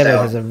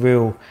 Tevez has a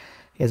real,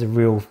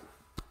 with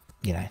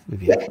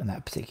you in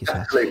that particular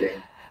side. Absolutely.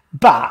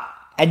 But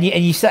and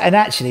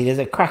actually, there's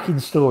a cracking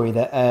story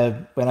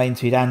that when I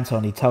interviewed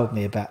Anton, he told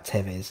me about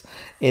Tevez,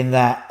 in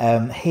that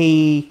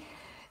he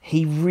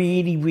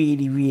really,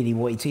 really, really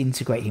wanted to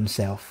integrate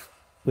himself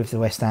with the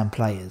West Ham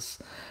players.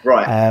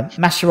 Right.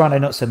 Mascherano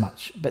not so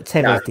much, but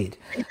Tevez did.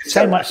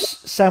 So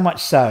much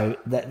so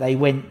that they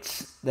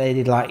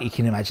did, like, you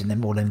can imagine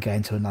them all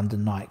going to a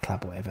London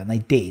nightclub or whatever, and they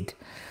did.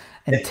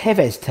 And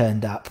Tevez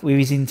turned up with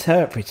his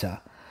interpreter,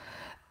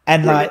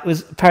 and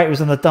apparently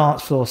was on the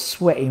dance floor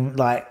sweating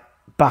like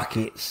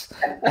buckets,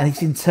 and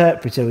his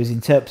interpreter was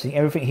interpreting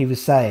everything he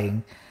was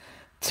saying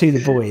to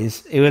the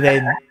boys, who were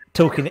then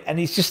talking, and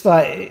it's just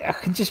like, I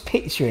can just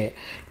picture it,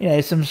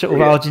 some sort of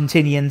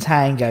Argentinian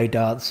tango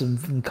dance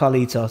from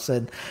Carlitos,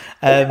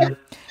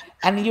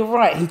 and you're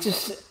right, he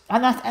just,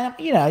 and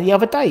the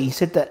other day he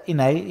said that, the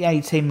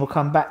only team will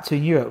come back to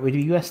in Europe would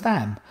be West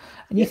Ham,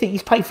 and you think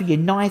he's played for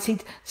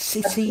United,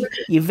 City,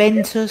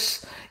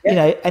 Juventus,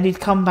 and he'd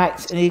come back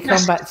to,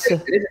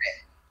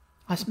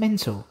 that's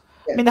mental.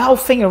 I mean, the whole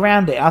thing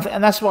around it,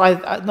 and that's why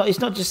it's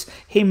not just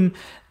him,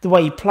 the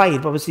way he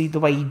played, but obviously the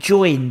way he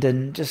joined,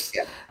 and just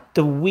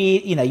the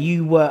weird,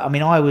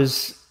 I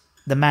was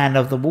the man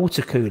of the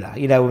water cooler,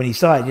 when he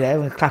started,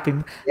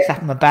 slapping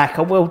my back.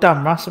 Oh, well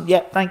done, Russ.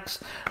 Yep, thanks.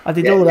 I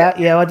did all that.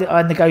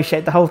 I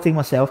negotiated the whole thing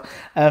myself.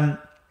 And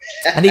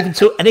even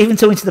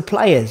talking to the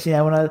players,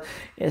 when I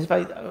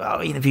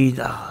interviewed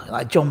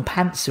like John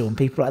Pansel and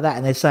people like that,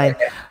 and they're saying,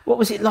 what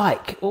was it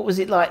like?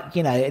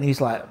 And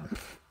he's like,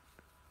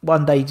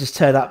 one day you just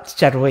turn up to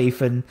Chadwell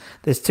Heath and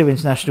there's 2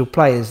 international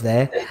players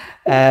there.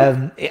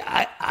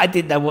 I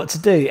didn't know what to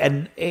do,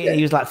 and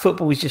he was like,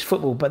 football is just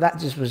football, but that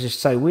was just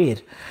so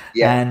weird.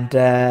 And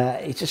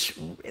it just,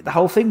 the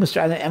whole thing was,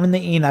 I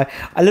mean,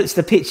 I looked at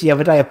the picture the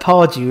other day of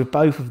Pardew with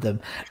both of them,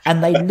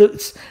 and they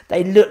looked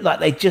like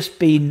they'd just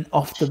been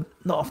not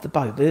off the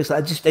boat, but it was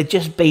like they'd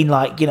just been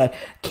like,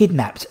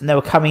 kidnapped, and they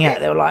were coming out.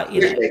 They were like,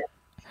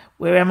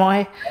 where am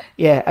I?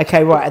 Yeah,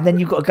 okay, right. And then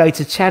you've got to go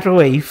to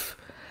Chadwell Heath.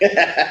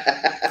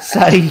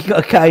 So you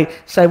got to go.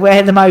 So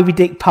where the Moby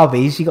Dick pub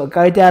is, you got to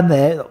go down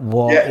there.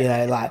 What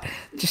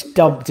just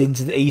dumped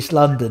into the East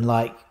London.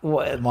 Like,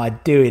 what am I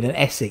doing in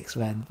Essex,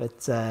 man?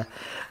 But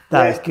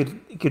it's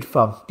good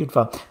fun.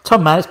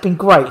 Tom, man, it's been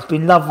great. It's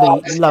been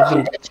lovely.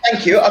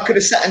 Thank you. I could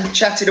have sat and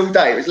chatted all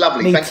day. It was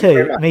lovely.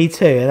 Me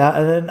too.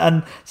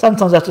 And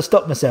sometimes I have to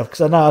stop myself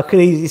because I know I could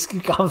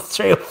easily go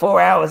 3 or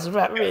 4 hours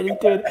without really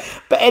doing it.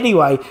 But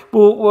anyway,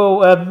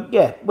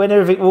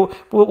 whenever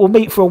we'll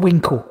meet for a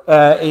winkle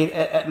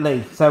at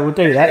Lee. So we'll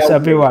do that. So I'll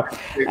be all right.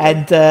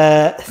 And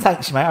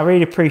thanks, mate. I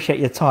really appreciate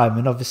your time,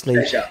 and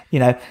obviously,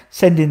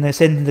 sending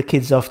the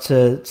kids off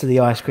to the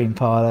ice cream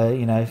parlour.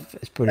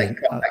 It's brilliant.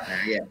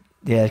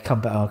 Yeah, come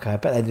back. Okay,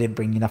 but they didn't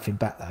bring you nothing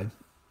back though.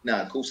 No,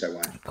 of course they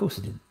won't. Of course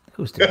they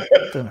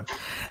didn't.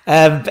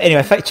 But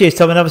anyway, cheers,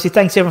 Tom, and obviously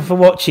thanks everyone for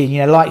watching.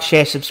 Like,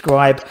 share,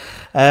 subscribe.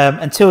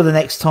 Until the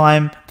next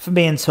time, for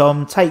me and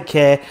Tom, take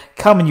care.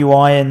 Come on, you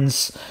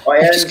irons.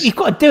 You've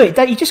got to do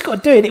it. You just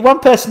got to do it. One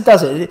person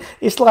does it.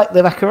 It's like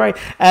the macaroni.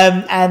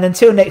 And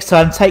until next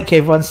time, take care,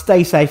 everyone.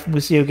 Stay safe, and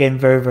we'll see you again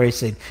very, very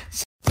soon.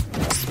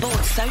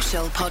 Sports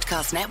Social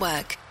Podcast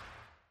Network.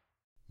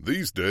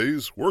 These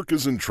days, work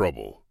is in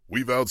trouble.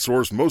 We've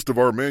outsourced most of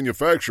our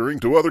manufacturing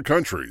to other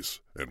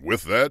countries, and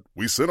with that,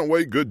 we sent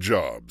away good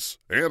jobs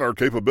and our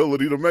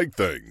capability to make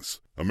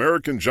things.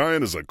 American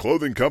Giant is a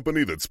clothing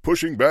company that's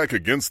pushing back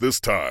against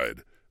this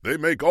tide. They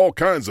make all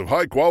kinds of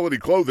high-quality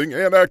clothing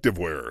and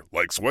activewear,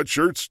 like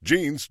sweatshirts,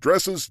 jeans,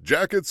 dresses,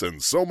 jackets,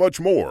 and so much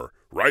more,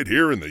 right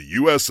here in the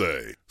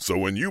USA. So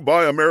when you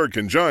buy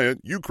American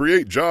Giant, you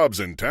create jobs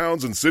in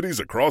towns and cities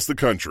across the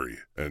country.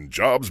 And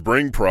jobs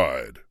bring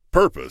pride,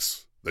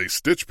 purpose. They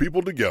stitch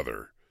people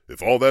together.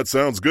 If all that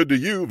sounds good to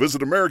you,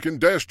 visit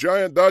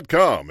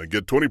American-Giant.com and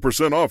get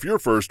 20% off your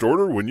first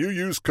order when you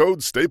use code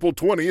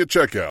STAPLE20 at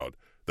checkout.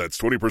 That's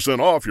 20%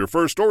 off your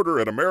first order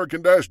at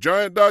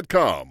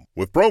American-Giant.com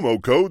with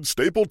promo code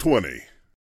STAPLE20.